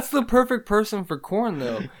 Yeah. That's the perfect person for Corn,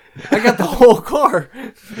 though. I got the whole car.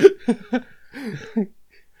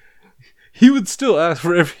 He would still ask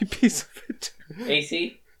for every piece of it.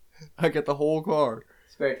 AC? I got the whole car.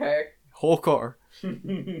 Spare tire? Whole car.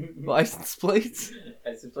 License plates?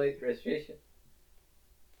 License plate, registration.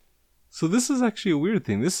 So this is actually a weird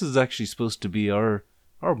thing. This is actually supposed to be our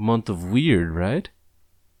month of weird, right?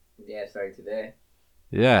 Yeah, starting today.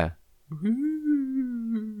 Yeah.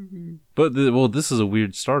 But this is a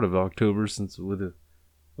weird start of October since with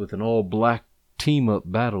an all black team up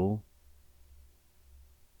battle.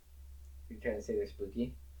 You're trying to say they're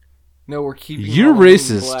spooky? No, we're keeping You're Halloween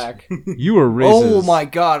racist. black. You are racist. Oh my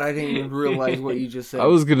god, I didn't even realize what you just said. I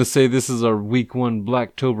was gonna say this is our week 1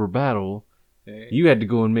 Blacktober battle, You had to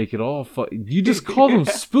go and make it all you just called them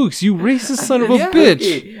spooks, you racist son of a Yeah.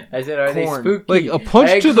 bitch. I said, are they Corn. spooky? Like, a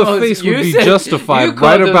punch to the face would be you justified called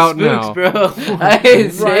right them about spooks, now. bro. I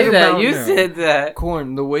didn't say Right that. about You now. said that.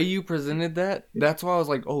 Corn, the way you presented that's why I was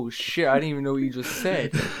like, oh shit, I didn't even know what you just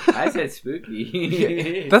said. I said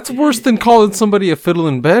spooky. That's worse than calling somebody a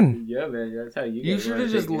fiddlin' Ben. Yeah, man. That's how you. You guys should wanna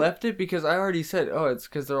have just take it. left it because I already said, oh, it's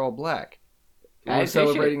because they're all black. I We're didn't say shit.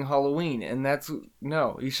 celebrating Halloween, and that's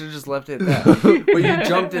no. You should have just left it at that. But you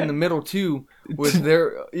jumped in the middle too with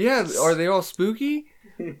their Are they all spooky?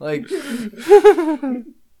 Like, You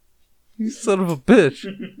son of a bitch.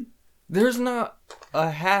 there's not a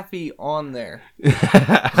happy on there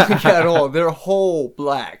like, at all. They're whole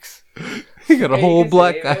blacks. You got a Hey, whole you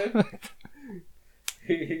black can say guy.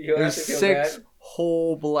 You don't have There's to feel 6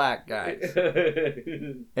 whole black guys,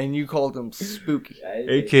 bad. and you called them spooky. I didn't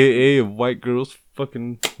say AKA a white girl's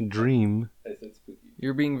fucking dream. I said spooky.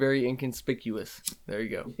 You're being very inconspicuous. There you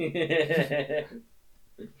go.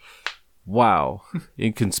 Wow.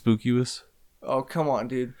 Inconspicuous. Oh, come on,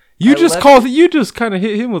 dude. You I just left- you just kind of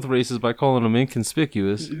hit him with racist by calling him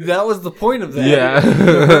inconspicuous. That was the point of that. Yeah.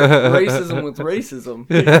 Racism with racism.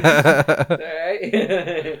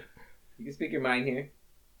 Alright. You can speak your mind here.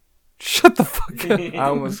 Shut the fuck up. I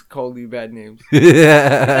almost called you bad names.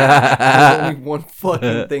 There's only one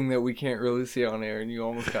fucking thing that we can't really see on air, and you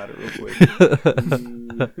almost got it real quick.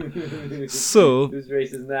 So, Who's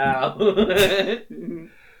racist now?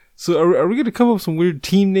 are we gonna come up with some weird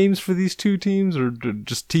team names for these two teams, or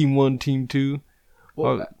just team 1, team 2?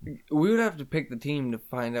 Well, we would have to pick the team to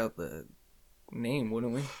find out the name,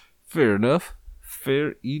 wouldn't we? Fair enough.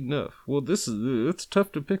 Fair enough. Well, it's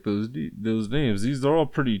tough to pick those names. These are all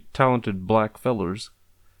pretty talented black fellers.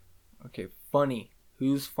 Okay, funny.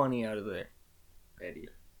 Who's funny out of there? Eddie.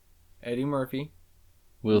 Eddie Murphy.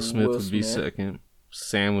 Will Smith Will would be Smith. second.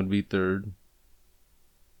 Sam would be third.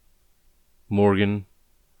 Morgan,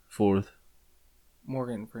 fourth.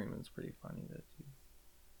 Morgan Freeman's pretty funny, though, too.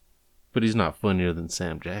 But he's not funnier than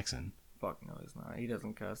Sam Jackson. Fuck no, he's not. He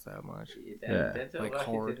doesn't cuss that much. Yeah. That's Like like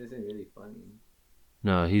hard. isn't really funny.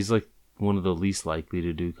 No, he's like one of the least likely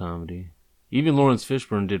to do comedy. Even Lawrence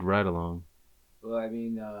Fishburne did Ride Along. Well, I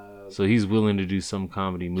mean, So he's willing to do some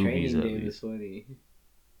comedy movies Training at Day was least. funny.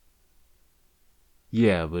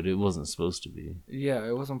 Yeah, but it wasn't supposed to be. Yeah,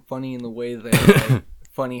 it wasn't funny in the way that, like,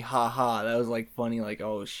 funny haha. That was like funny, like,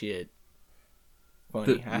 oh shit.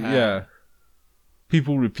 Funny haha. Yeah.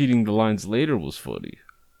 People repeating the lines later was funny.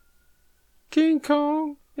 King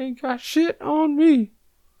Kong ain't got shit on me.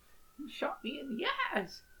 You shot me in the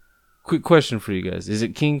ass. Quick question for you guys. Is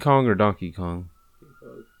it King Kong or Donkey Kong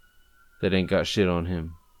that ain't got shit on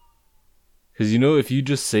him? Because, if you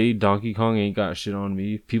just say Donkey Kong ain't got shit on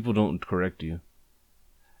me, people don't correct you.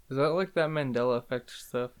 Is that like that Mandela effect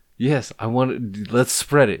stuff? Yes, let's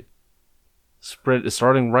spread it. Spread it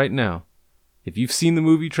starting right now. If you've seen the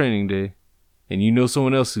movie Training Day, and you know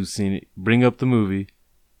someone else who's seen it, bring up the movie,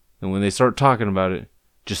 and when they start talking about it,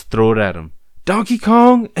 just throw it at them. Donkey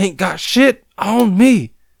Kong ain't got shit on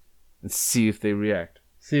me! And see if they react.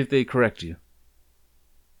 See if they correct you.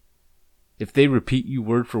 If they repeat you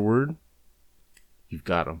word for word, you've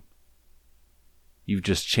got them. You've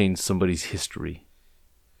just changed somebody's history.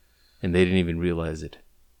 And they didn't even realize it.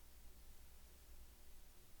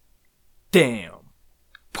 Damn.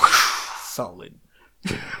 Solid.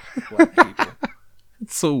 Black people.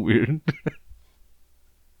 It's so weird.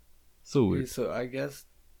 So Okay, weird. so I guess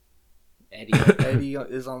Eddie. Eddie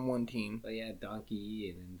is on one team. But yeah,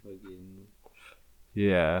 Donkey and then fucking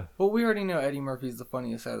Yeah. Well, we already know Eddie Murphy's the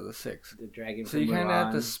funniest out of the 6. the dragon. So you from kind of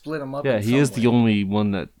have to Mulan. split them up. Yeah, in he some is the way. only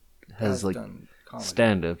one that has like done comedy.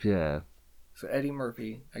 stand up, yeah. So Eddie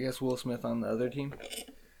Murphy. I guess Will Smith on the other team.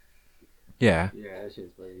 Yeah. Yeah, that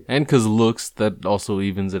shit's funny. And because looks, that also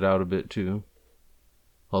evens it out a bit too.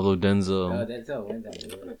 Although Oh, Denzel. Denzel went on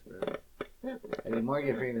the list, bro. I mean,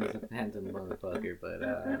 Morgan Freeman's a handsome motherfucker, but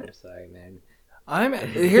I'm sorry, man.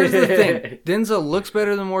 Here's the thing. Denzel looks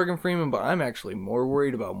better than Morgan Freeman, but I'm actually more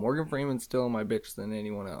worried about Morgan Freeman stealing my bitch than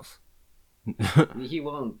anyone else. He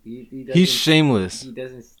won't. He doesn't, He's shameless. He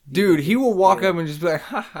doesn't. Dude, he will walk up and just be like,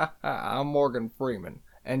 ha ha ha, I'm Morgan Freeman.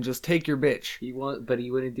 And just take your bitch. He won't, but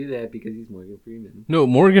he wouldn't do that because he's Morgan Freeman. No,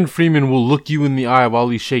 Morgan Freeman will look you in the eye while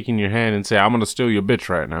he's shaking your hand and say, I'm gonna steal your bitch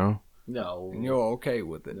right now. No. And you're okay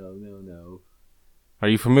with it. No. Are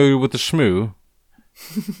you familiar with the shmoo?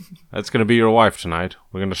 That's gonna be your wife tonight.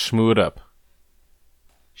 We're gonna shmoo it up.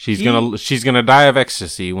 She's gonna die of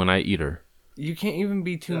ecstasy when I eat her. You can't even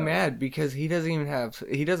be too mad because he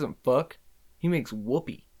doesn't fuck. He makes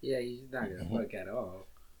whoopee. Yeah, he's not gonna fuck at all.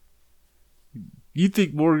 You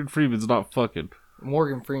think Morgan Freeman's not fucking?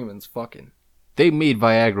 Morgan Freeman's fucking. They made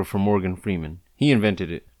Viagra for Morgan Freeman. He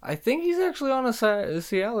invented it. I think he's actually on a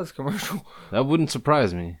Cialis commercial. That wouldn't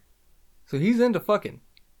surprise me. So he's into fucking.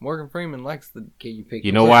 Morgan Freeman likes the... Can you pick?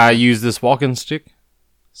 You know why I use this walking stick?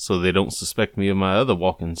 So they don't suspect me of my other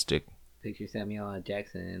walking stick. Picture Samuel L.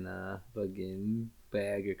 Jackson in a fucking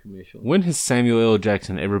Viagra commercial. When has Samuel L.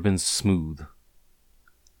 Jackson ever been smooth?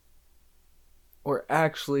 Or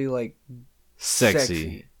actually, like...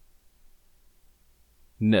 Sexy.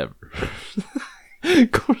 Never.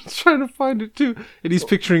 Gordon's trying to find it too. And he's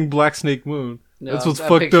picturing Black Snake Moon. No, That's what's I'm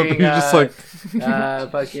fucked up. And picturing, he's just like...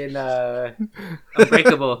 fucking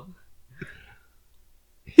Unbreakable.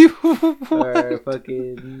 Or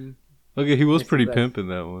fucking... Okay, he was Mr. pretty Best. pimp in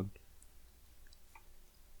that one.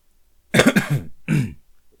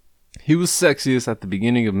 He was sexiest at the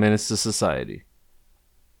beginning of Menace to Society.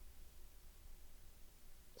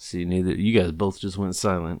 See, neither you guys both just went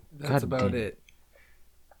silent. That's God about damn. it.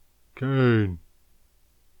 Kane.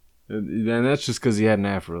 And that's just because he had an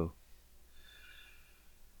afro.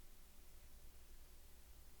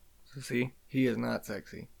 So see, he is not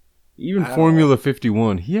sexy. Even At Formula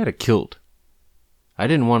 51, he had a kilt. I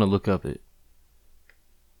didn't want to look up it.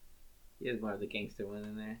 He has more of the gangster one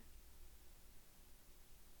in there.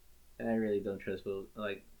 And I really don't trust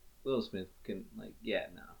Will Smith can,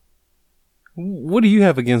 no. What do you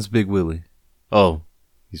have against Big Willie? Oh,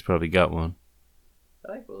 he's probably got one.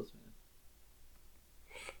 I like Will Smith.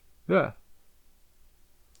 Yeah.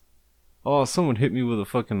 Oh, someone hit me with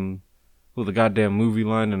a goddamn movie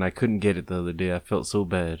line, and I couldn't get it the other day. I felt so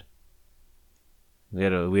bad. We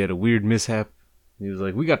had a weird mishap. He was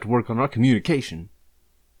like, "We got to work on our communication,"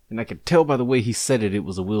 and I could tell by the way he said it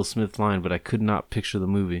was a Will Smith line, but I could not picture the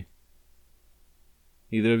movie.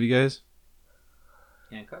 Either of you guys?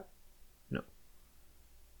 Hancock?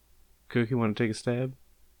 Cookie, want to take a stab?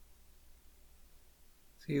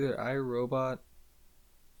 It's either iRobot.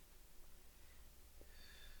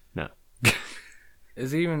 No.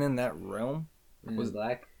 Is he even in that realm? Was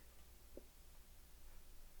black?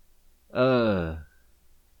 Wild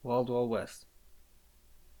Wild West.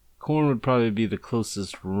 Corn would probably be the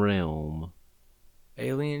closest realm.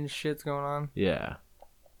 Alien shit's going on? Yeah.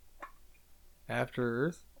 After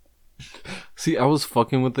Earth? See, I was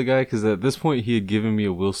fucking with the guy because at this point he had given me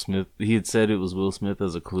a Will Smith. He had said it was Will Smith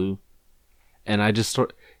as a clue, and I just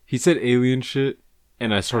he said alien shit,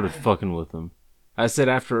 and I started fucking with him. I said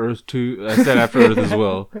After Earth too. I said After Earth as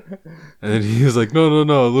well, and then he was like, "No,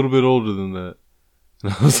 a little bit older than that."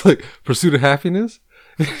 And I was like, "Pursuit of Happiness."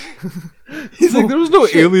 He's like, "There was no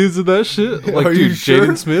aliens in that shit." I'm like, Are you dude, sure?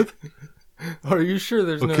 Jaden Smith. Are you sure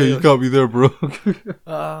there's no... Okay, you got me there, bro.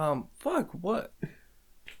 Fuck, what?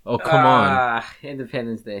 Oh, come on.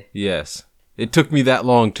 Independence Day. Yes. It took me that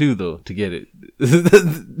long, too, though, to get it. You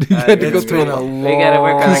had to go It's through been it. a They gotta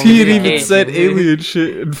work on Because the he had even communication. said alien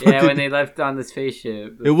shit. And Yeah, fucking, when they left on the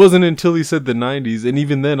spaceship. it wasn't until he said the 90s, and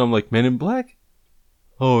even then, I'm like, Men in Black?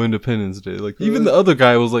 Oh, Independence Day. Like, even the other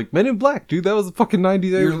guy was like, Men in Black, dude, that was the fucking 90s.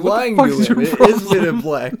 You're What the lying fuck to is him. your It problem? is Men in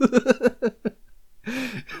Black.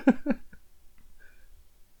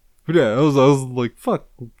 But yeah, I was like,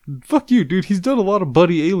 fuck you, dude. He's done a lot of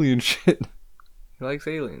buddy alien shit. He likes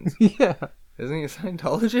aliens. Yeah. Isn't he a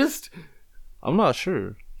Scientologist? I'm not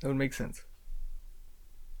sure. That would make sense.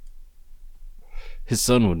 His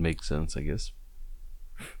son would make sense, I guess.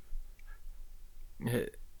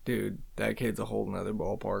 Dude, that kid's a whole nother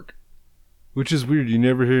ballpark. Which is weird. You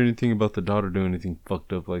never hear anything about the daughter doing anything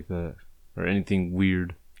fucked up like that. Or anything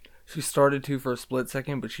weird. She started to for a split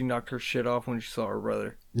second, but she knocked her shit off when she saw her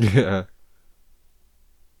brother. Yeah.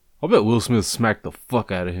 I'll bet Will Smith smacked the fuck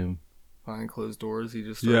out of him. Behind closed doors, he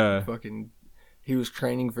just started fucking... He was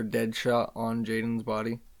training for Deadshot on Jaden's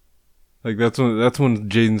body. Like, that's when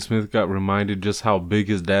Jaden Smith got reminded just how big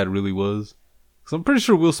his dad really was. Because I'm pretty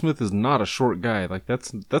sure Will Smith is not a short guy. Like,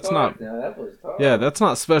 that's not... That was tall. Yeah, that's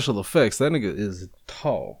not special effects. That nigga is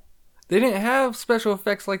tall. They didn't have special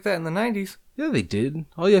effects like that in the 90s. Yeah, they did.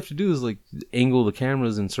 All you have to do is, like, angle the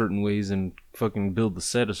cameras in certain ways and fucking build the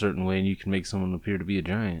set a certain way, and you can make someone appear to be a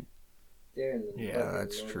giant. Yeah,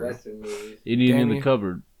 that's true. Western movies. Indian Damn in the you.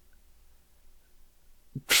 cupboard.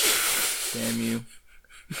 Damn you.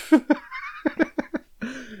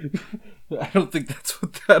 I don't think that's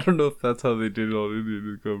what... I don't know if that's how they did it on Indian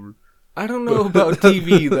in the cupboard. I don't know about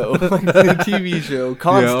TV, though. Like, the TV show.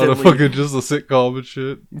 Constantly. Yeah, on a fucking just a sitcom and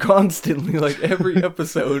shit. Constantly, like, every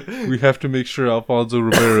episode. We have to make sure Alfonso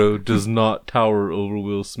Ribeiro does not tower over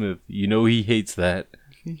Will Smith. You know he hates that.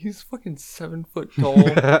 He's fucking 7 foot tall,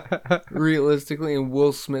 realistically, and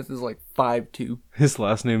Will Smith is like 5'2". His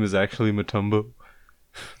last name is actually Matumbo.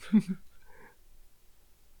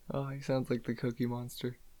 Oh, he sounds like the Cookie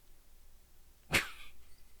Monster.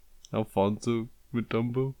 Alfonso with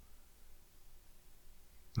Dumbo.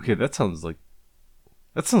 Okay, that sounds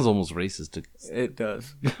almost racist. It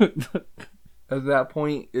does. At that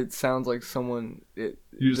point, it sounds like someone's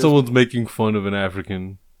making fun of an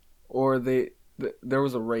African. or there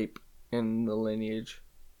was a rape in the lineage.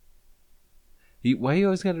 Why you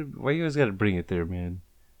always gotta bring it there, man?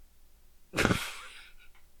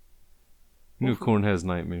 Unicorn has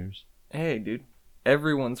nightmares. Hey, dude,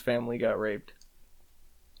 everyone's family got raped.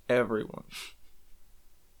 Everyone.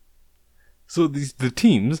 So the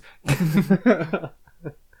teams.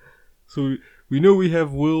 So we know we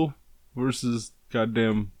have Will versus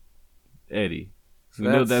goddamn Eddie. So We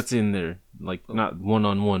know that's in there, like not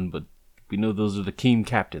 1-on-1, but we know those are the team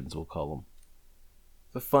captains. We'll call them.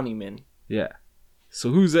 the funny men. Yeah. So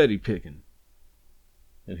who's Eddie picking?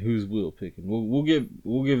 And who's Will picking? We'll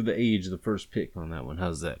give the age the first pick on that one.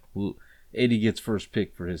 How's that? Eddie gets first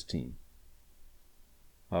pick for his team.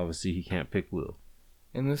 Obviously, he can't pick Will.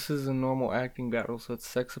 And this is a normal acting battle, so it's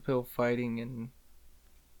sex appeal, fighting, and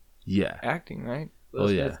Yeah. acting, right? Will Oh,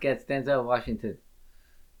 Smith yeah. gets Denzel Washington.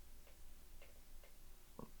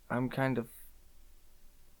 I'm kind of...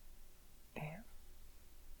 Damn.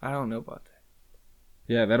 I don't know about that.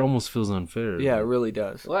 Yeah, that almost feels unfair. Yeah, it really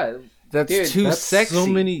does. What? That's Dude, too That's sexy. so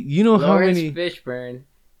many. You know how Lawrence many? Fishburne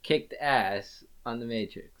kicked ass on The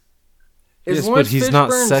Matrix. Is Yes, but Lawrence he's not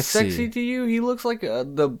Fishburne sexy. to you? He looks like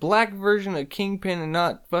the black version of Kingpin and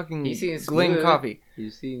not fucking He seems Glenn smooth. Coffey. He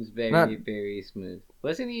seems very, Not- very smooth.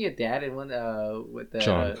 Wasn't he a dad in one with the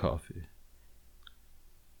John Coffey.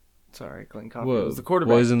 Sorry, Glenn Coffey Whoa. was the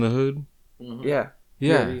quarterback. Boys in the Hood. Mhm. Yeah.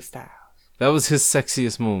 Yeah. Harry Styles. That was his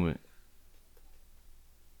sexiest moment.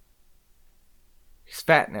 He's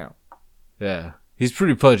fat now. Yeah. He's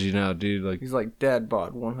pretty pudgy now, dude. Like He's like dad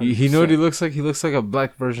bod 100%. he know what he looks like? He looks like a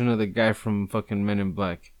black version of the guy from fucking Men in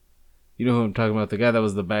Black. You know who I'm talking about? The guy that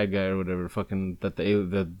was the bad guy or whatever. Fucking that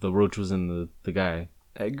the roach was in the guy.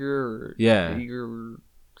 Edgar or Yeah. Edgar or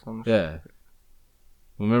some Yeah.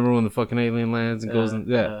 Remember when the fucking alien lands and goes in?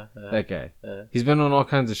 Yeah, that guy. He's been on all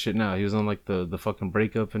kinds of shit now. He was on like the fucking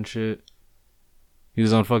Breakup and shit. He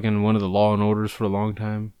was on fucking one of the Law and Orders for a long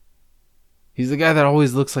time. He's the guy that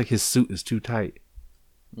always looks like his suit is too tight.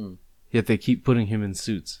 Hmm. Yet they keep putting him in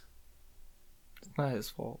suits. It's not his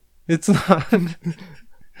fault. It's not.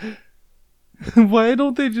 Why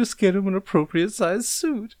don't they just get him an appropriate size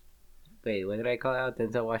suit? Wait, what did I call out?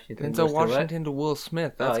 Denzel Washington. Denzel What's the what? Washington to Will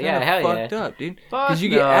Smith. That's Oh, yeah, kind hell of yeah. fucked up, dude. Fuck Because you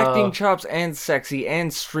get no. acting chops and sexy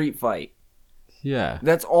and street fight. Yeah.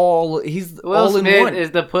 That's all. He's Will all Smith in one.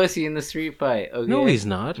 is the pussy in the street fight. Okay? No, he's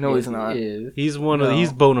not. No, he's Yes, not. He is. He's No.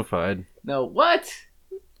 he's bona fide. No, what?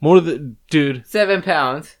 More than dude. 7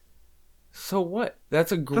 pounds. So what?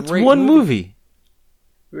 That's a great. That's one movie.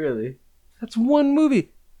 Really? That's one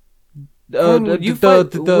movie. Would you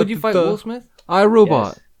fight Will Smith? iRobot.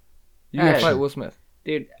 Yes. You would Yes. fight Will Smith.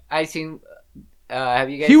 Dude, I seen. Have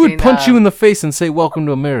you guys He would seen, punch you in the face and say, "Welcome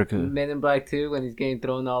to America." Men in Black 2 when he's getting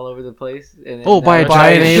thrown all over the place? And then, Oh, by a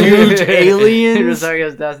By giant alien? huge aliens.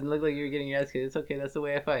 Rosario's doesn't look like you were getting your ass kicked. It's okay, that's the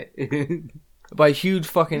way I fight. By huge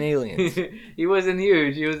fucking aliens. He wasn't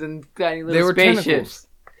huge. He was in tiny little They were spaceships. tentacles.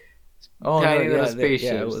 Oh, Tiny no, little yeah,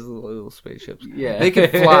 spaceships. it was little spaceships. Yeah. They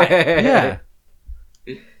could fly. Yeah.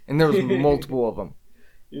 And there was multiple of them.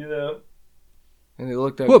 You know. And they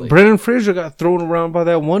looked ugly. What? Brendan Fraser got thrown around by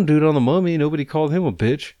that one dude on the Mummy. Nobody called him a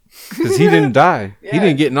bitch because he didn't die. He Yeah.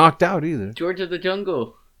 didn't get knocked out either. George of the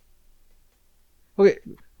Jungle. Okay,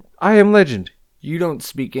 I Am Legend. You don't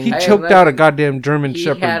speak He I English. Am choked out a Legend. goddamn German He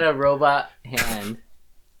Shepherd had a robot hand.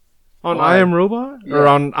 on Why? I Am Robot or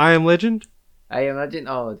Yeah. on I Am Legend. I imagine.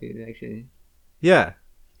 Oh, dude, actually. Yeah,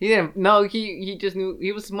 He didn't. No, he just knew.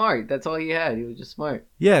 He was smart. That's all he had. He was just smart.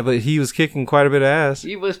 yeah, but he was kicking quite a bit of ass.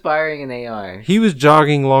 He was firing an AR. He was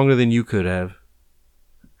jogging longer than you could have.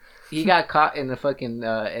 He got caught in the fucking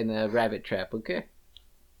in a rabbit trap. Okay.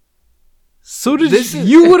 So did This you. is-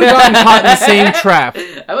 You would have gotten caught in the same trap.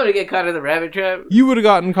 I would have get caught in the rabbit trap. You would have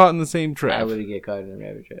gotten caught in the same I trap. would have get caught in the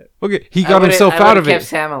rabbit trap. Okay, he got himself out of kept it.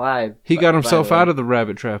 Sam alive. He got by himself the way. out of the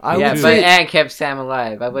rabbit trap. I though, Yeah, would too. but say- and kept Sam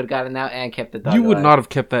alive. I would have gotten out and kept the dog. You would alive. not have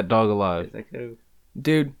kept that dog alive. Yes, I could've.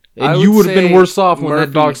 Dude. And you would have been say worse off when that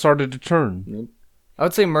Murphy- dog started to turn. I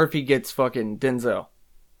would say Murphy gets fucking Denzel.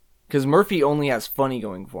 Because Murphy only has funny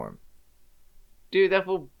going for him. Dude, that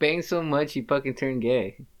fool banged so much he fucking turned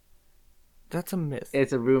gay. That's a myth.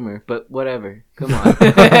 It's a rumor, but whatever. Come on.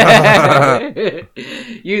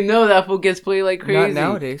 You know that fool gets played like crazy. Not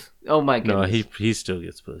nowadays. Oh my No, goodness. he still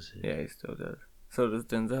gets pussy. Yeah, he still does. So does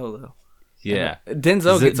Denzel, though. Yeah.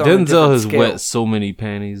 Denzel gets on a Denzel different has scale. wet so many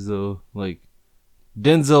panties though. Like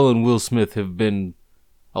Denzel and Will Smith have been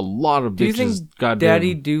A lot of Do you bitches. think goddamn.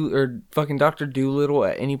 Daddy Do or fucking Dr. Doolittle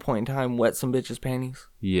at any point in time wet some bitches' panties?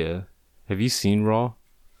 Yeah. Have you seen Raw?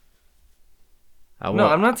 No,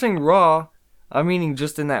 I'm not saying raw. I'm meaning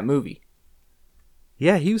just in that movie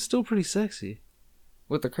Yeah, he was still pretty sexy.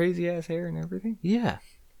 with the crazy ass hair and everything. Yeah.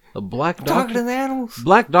 A black Talking doctor. to the animals.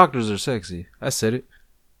 Black doctors are sexy. I said it.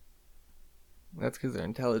 That's because they're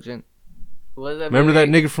intelligent. What was that Remember that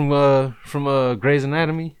movie? nigga from Grey's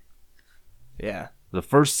Anatomy? Yeah. The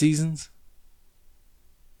first seasons?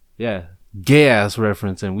 Yeah. Gay ass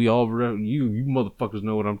reference, and we all you motherfuckers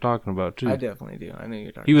know what I'm talking about too. I definitely do. I know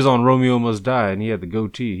you're talking. He was on Romeo Must Die, and he had the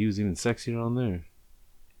goatee. He was even sexier on there.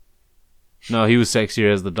 No, he was sexier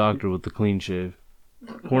as the doctor with the clean shave.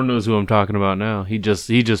 Horn knows who I'm talking about now. He just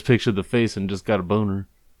pictured the face and just got a boner.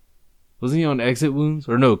 Wasn't he on Exit Wounds?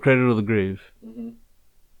 Or no, Credit of the Grave. Mhm.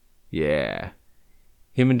 Yeah.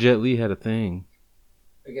 Him and Jet Li had a thing.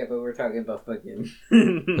 Okay, but we're talking about fucking. A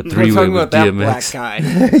We're three-way talking with about that DMX. black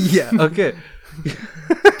guy. Yeah, okay.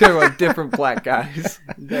 Talking about different black guys.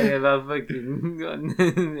 Talking about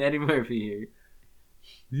fucking Eddie Murphy here.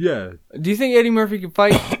 Yeah. Do you think Eddie Murphy can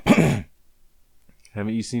fight?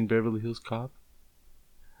 Haven't you seen Beverly Hills Cop?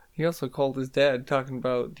 He also called his dad talking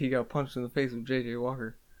about he got punched in the face with J.J.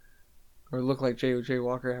 Walker. Or looked like J.J.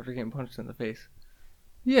 Walker after getting punched in the face.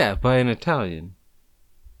 Yeah, by an Italian.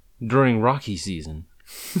 During Rocky season.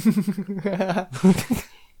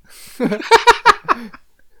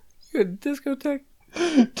 You're at the discotheque?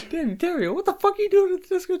 Danny Terrio, what the fuck are you doing at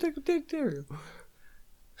the discotheque with Danny Terrio?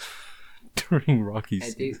 During Rocky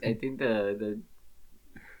season. I think the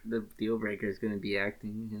deal breaker is going to be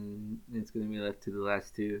acting, and it's going to be left to the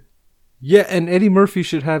last two. Yeah, and Eddie Murphy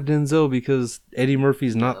should have Denzel because Eddie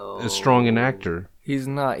Murphy's not as strong an Oh. actor. He's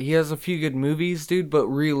not. He has a few good movies, dude, but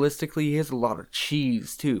realistically, he has a lot of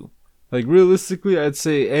cheese, too. Like, realistically, I'd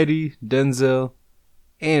say Eddie, Denzel,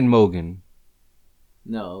 and Morgan.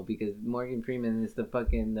 No, because Morgan Freeman is the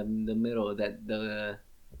fucking the middle, that the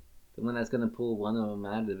one that's going to pull one of them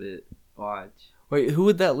out of it. Watch. Wait, who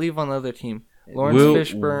would that leave on the other team? Lawrence Will-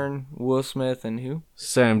 Fishburne, Will Smith, and who?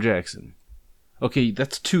 Sam Jackson. Okay,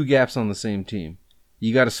 that's two gaps on the same team.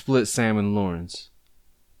 You gotta split Sam and Lawrence.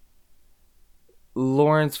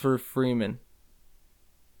 Lawrence for Freeman.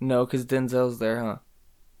 No, because Denzel's there, huh?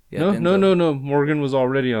 No, Denzel. Morgan was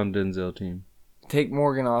already on Denzel team. Take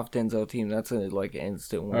Morgan off Denzel team. That's a like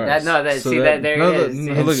instant win. All right. That So see that- that there no, it the- is.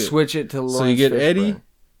 no, And look at- switch it to Lawrence So you get Fishburne.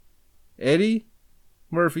 Eddie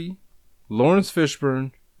Murphy, Lawrence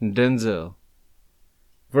Fishburne, and Denzel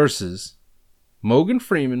versus Morgan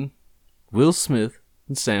Freeman, Will Smith,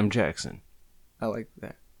 and Sam Jackson. I like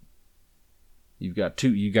that. You've got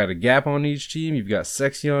two. You got a gap on each team. You've got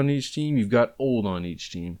sexy on each team. You've got old on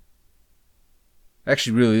each team.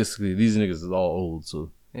 Actually, realistically, these niggas is all old.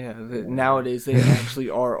 So Yeah, nowadays they actually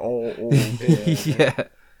are all old. yeah.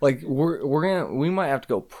 Like we might have to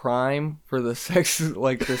go prime for the sex,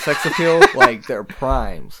 like the sex appeal, like they're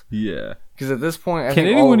primes. Yeah. Because at this point, I Can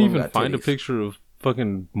think all anyone of them even got find a titties. picture of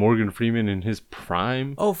fucking Morgan Freeman in his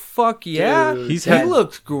prime? Oh fuck yeah! Dude, He's He had-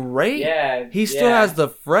 looks great. Yeah, He still has the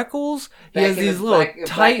freckles. He has these little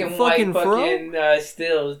tight fucking fro.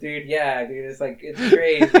 stills, dude. Yeah, dude, it's like it's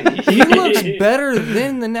crazy. He looks better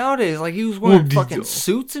then than nowadays. Like he was wearing Well, fucking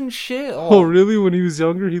suits and shit. Oh, really? When he was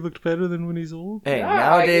younger, he looked better than when he's old? Hey, Yeah,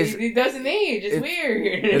 nowadays like, he doesn't age. It's it's-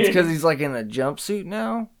 weird. it's because he's like in a jumpsuit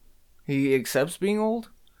now. He accepts being old.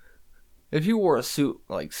 If you wore a suit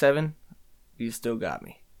like 7, you still got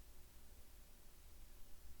me.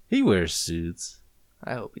 He wears suits.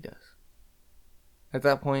 I hope he does. At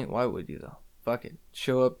that point, why would you though? Fuck it.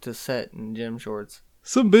 Show up to set in gym shorts.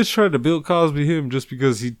 Some bitch tried to Bill Cosby him just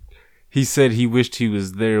because he said he wished he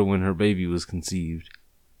was there when her baby was conceived.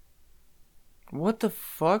 What the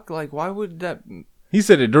fuck? Like, why would that... He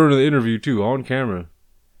said it during the interview too, on camera.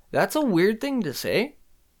 That's a weird thing to say.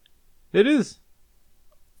 It is.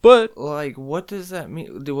 But Like, what does that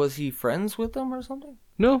mean? Was he friends with them or something?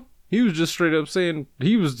 no, he was just straight up saying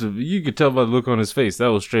you could tell by the look on his face that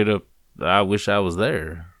was straight up. I wish I was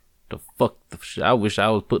there. I wish I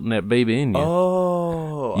was putting that baby in you.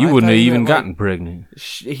 Oh. You I wouldn't thought have he even meant, gotten pregnant.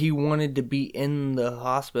 He wanted to be in the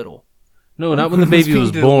hospital. No, not when the baby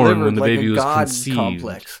was Being born. delivered When the like baby a was god conceived.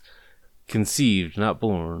 complex. Conceived, not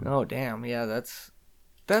born. Oh, damn. Yeah, that's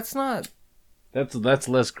not... That's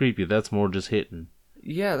less creepy. That's more just hitting.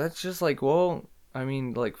 Yeah, that's just like, well, I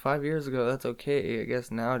mean, like 5 years ago, that's okay. I guess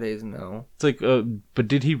nowadays, no. It's like, but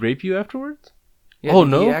did he rape you afterwards? Yeah, Oh,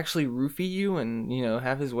 did no? he actually roofie you and,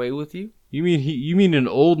 have his way with you? You mean an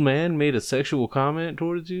old man made a sexual comment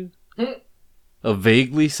towards you? A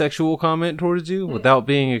vaguely sexual comment towards you without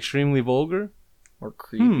being extremely vulgar? Or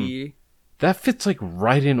creepy? that fits like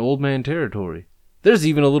right in old man territory. There's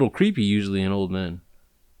even a little creepy usually in old men.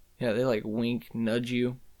 Yeah, they like wink, nudge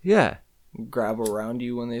you, Yeah. grab around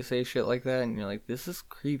you when they say shit like that, and you're like, this is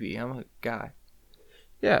creepy. I'm a guy.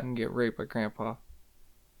 I Yeah. can get raped by grandpa.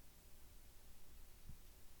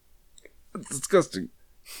 It's disgusting.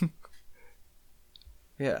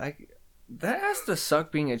 Yeah, that has to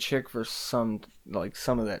suck being a chick for some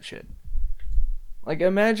of that shit. Like,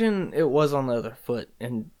 imagine it was on the other foot,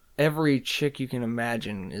 and every chick you can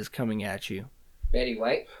imagine is coming at you. Betty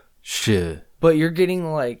White. Shit. But you're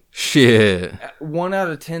getting, like, Shit. 1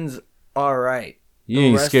 out of 10's alright. You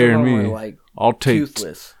ain't scaring me. Like, I'll take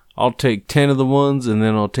toothless. I'll take 10 of the ones and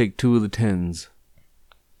then I'll take 2 of the 10s.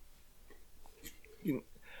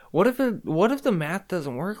 What if the math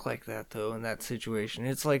doesn't work like that, though, in that situation?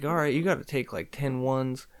 It's like, alright, you gotta take, like, 10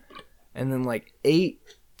 ones, and then, like, 8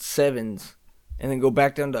 7s, and then go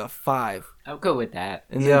back down to a 5. I'm cool with that.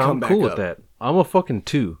 And then come I'm back cool up. with that. I'm a fucking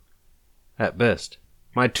 2 at best.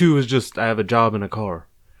 My 2 is just I have a job in a car.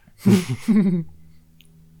 I'm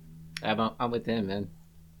with him, man.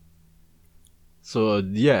 So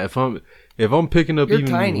yeah, if I'm picking up You're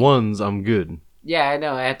even tiny. 1s, I'm good. Yeah, I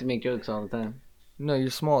know. I have to make jokes all the time. No, you're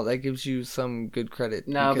small. That gives you some good credit.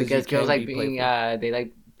 No, because you girls can like be being, playful. they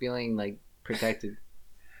like feeling like protected.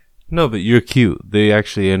 No, but you're cute. They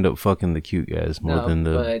actually end up fucking the cute guys more No, than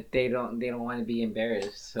the. but they don't want to be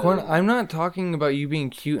embarrassed. So. Corn, I'm not talking about you being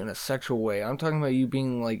cute in a sexual way. I'm talking about you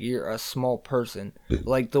being like you're a small person.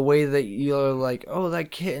 Like the way that you're like, oh,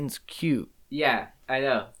 that kitten's cute. Yeah, I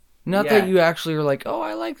know. Not Yeah. that you actually are like, oh,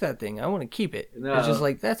 I like that thing. I want to keep it. No. It's just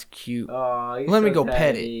like, that's cute. Oh, you're Let me so go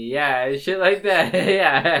pet tiny. Yeah, shit like that.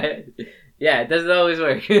 Yeah, yeah, it doesn't always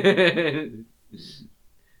work.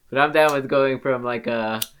 But I'm down with going from like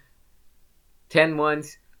 10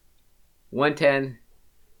 ones, 110,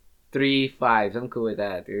 3 5s. I'm cool with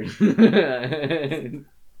that, dude.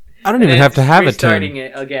 I don't even have to have a 10. Starting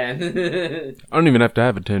it again. I don't even have to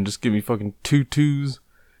have a 10. Just give me fucking 2 2s.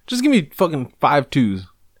 Just give me fucking 5 2s.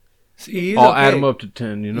 See, I'll add them up to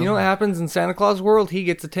 10, you know? You know what happens in Santa Claus world? He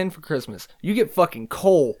gets a 10 for Christmas. You get fucking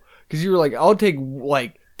coal. Because you were like, I'll take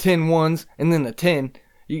like 10 ones and then a 10.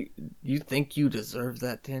 You think you deserve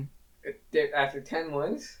that 10? After 10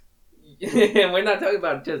 ones, and we're not talking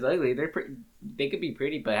about just ugly. They could be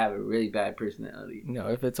pretty, but have a really bad personality. No,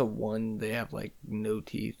 if it's a 1, they have like no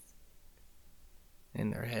teeth in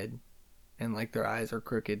their head. And like their eyes are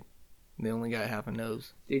crooked. They only got half a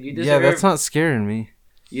nose. Dude, you deserve. Yeah, that's not scaring me.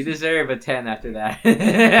 You deserve a 10 after that.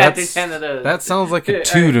 After 10 of those. That sounds like a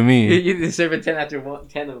 2 to me. You deserve a 10 after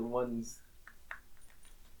 10 of ones.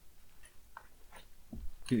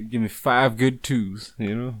 Give me 5 good 2s,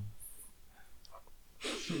 you know?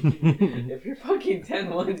 If you're fucking 10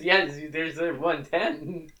 ones, yes, you deserve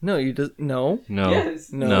 110. No, no. No.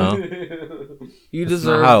 Yes. No. You That's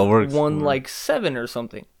deserve not how it works, one man. like 7 or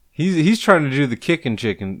something. He's trying to do the chicken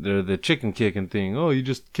or the chicken kicking thing. Oh, you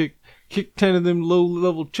just kick 10 of them low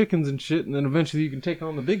level chickens and shit, and then eventually you can take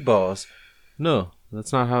on the big boss. No,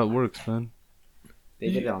 that's not how it works, man. They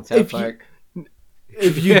did it on South If you- Park.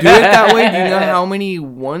 If you do it that way, do you know how many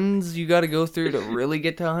ones you got to go through to really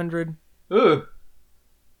get to 100? Ooh.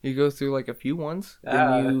 You go through like a few ones,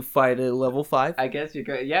 then you fight at level 5. I guess you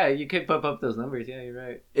could. Yeah, you could pump up those numbers. Yeah, you're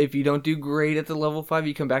right. If you don't do great at the level 5,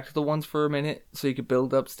 you come back to the ones for a minute so you can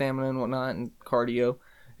build up stamina and whatnot and cardio.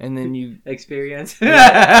 And then you. Experience. then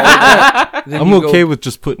I'm you okay with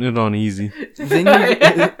just putting it on easy. Then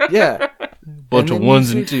you, yeah. Bunch And of then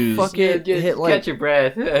 1s you and say, 2s. Fuck Yeah, it, just hit like catch your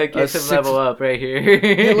breath. Get some 6 level up right here.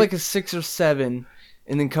 hit like a 6 or 7,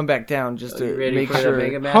 and then come back down just Are you to ready make for the sure.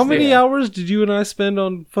 Mega Man? How many Yeah. hours did you and I spend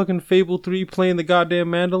on fucking Fable 3 playing the goddamn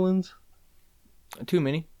mandolins? Too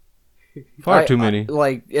many. Far too many.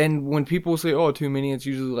 Like, and when people say, "Oh, too many," it's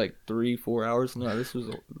usually like 3-4 hours. No, this was.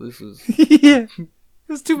 Yeah,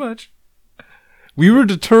 it's too much. We were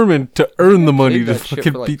determined to earn the money Played to that shit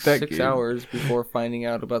fucking for like beat that 6 game. hours before finding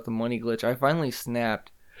out about the money glitch. I finally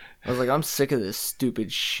snapped. I was like, I'm sick of this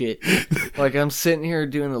stupid shit. Like, I'm sitting here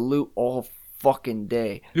doing the loot all fucking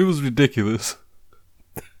day. It was ridiculous.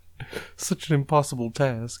 Such an impossible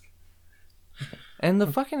task. And the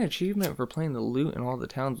fucking achievement for playing the loot in all the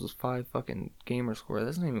towns was 5 fucking gamer score.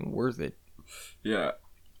 That's not even worth it. Yeah.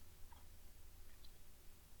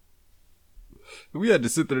 We had to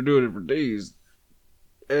sit there doing it for days.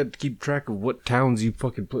 I had to keep track of what towns you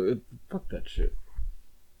fucking play. Fuck that shit.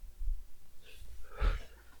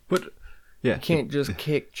 But, yeah. You can't just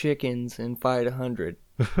kick chickens and fight 100.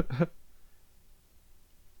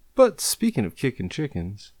 But speaking of kicking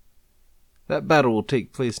chickens, that battle will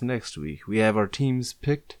take place next week. We have our teams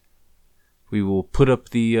picked. We will put up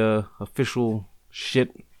the official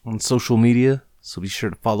shit on social media, so be sure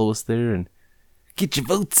to follow us there and get your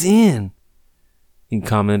votes in. You can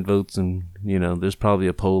comment votes, and there's probably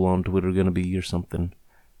a poll on Twitter gonna be or something.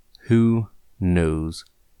 Who knows?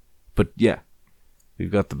 But yeah,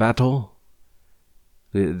 we've got the battle.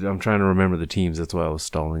 I'm trying to remember the teams. That's why I was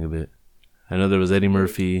stalling a bit. I know there was Eddie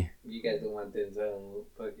Murphy. You guys don't want Denzel.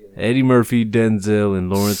 Eddie Murphy, Denzel, and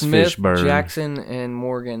Lawrence Smith, Fishburne. Jackson, and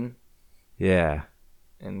Morgan. Yeah.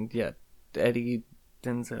 And yeah, Eddie,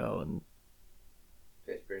 Denzel, and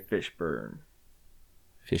Fishburne.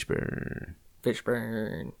 Fishburne.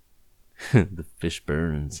 Fishburne. The fish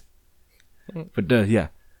burns. But yeah,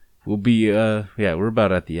 we'll be we're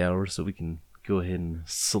about at the hour, so we can go ahead and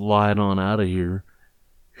slide on out of here.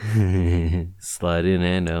 Slide in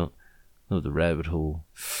and out of the rabbit hole.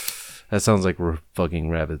 That sounds like we're fucking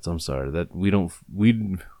rabbits. I'm sorry. That we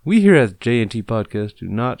here at JNT Podcast do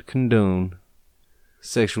not condone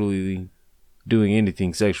sexually doing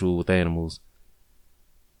anything sexual with animals.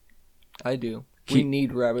 I do. We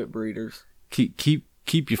need rabbit breeders. Keep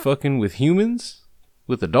you fucking with humans,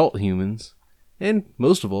 with adult humans, and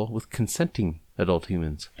most of all with consenting adult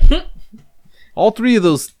humans. All three of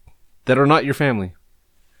those that are not your family.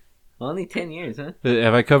 Only 10 years, huh?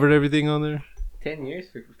 Have I covered everything on there? 10 years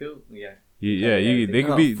for Phil? Yeah. They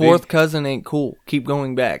could be Fourth cousin ain't cool. Keep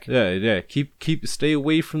going back. Yeah. Stay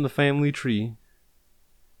away from the family tree.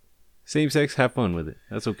 Same sex, have fun with it.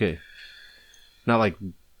 That's okay. Not like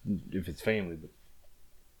if it's family, but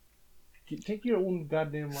take your own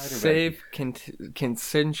goddamn lighter. Safe,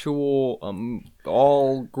 consensual,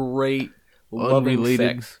 all great, loving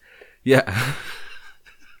unrelated sex. Yeah.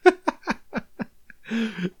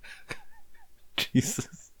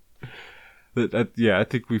 Jesus. I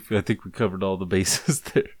think we covered all the bases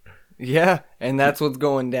there. Yeah, and that's what's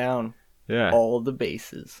going down. Yeah. All the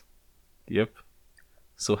bases. Yep.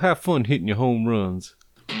 So have fun hitting your home runs.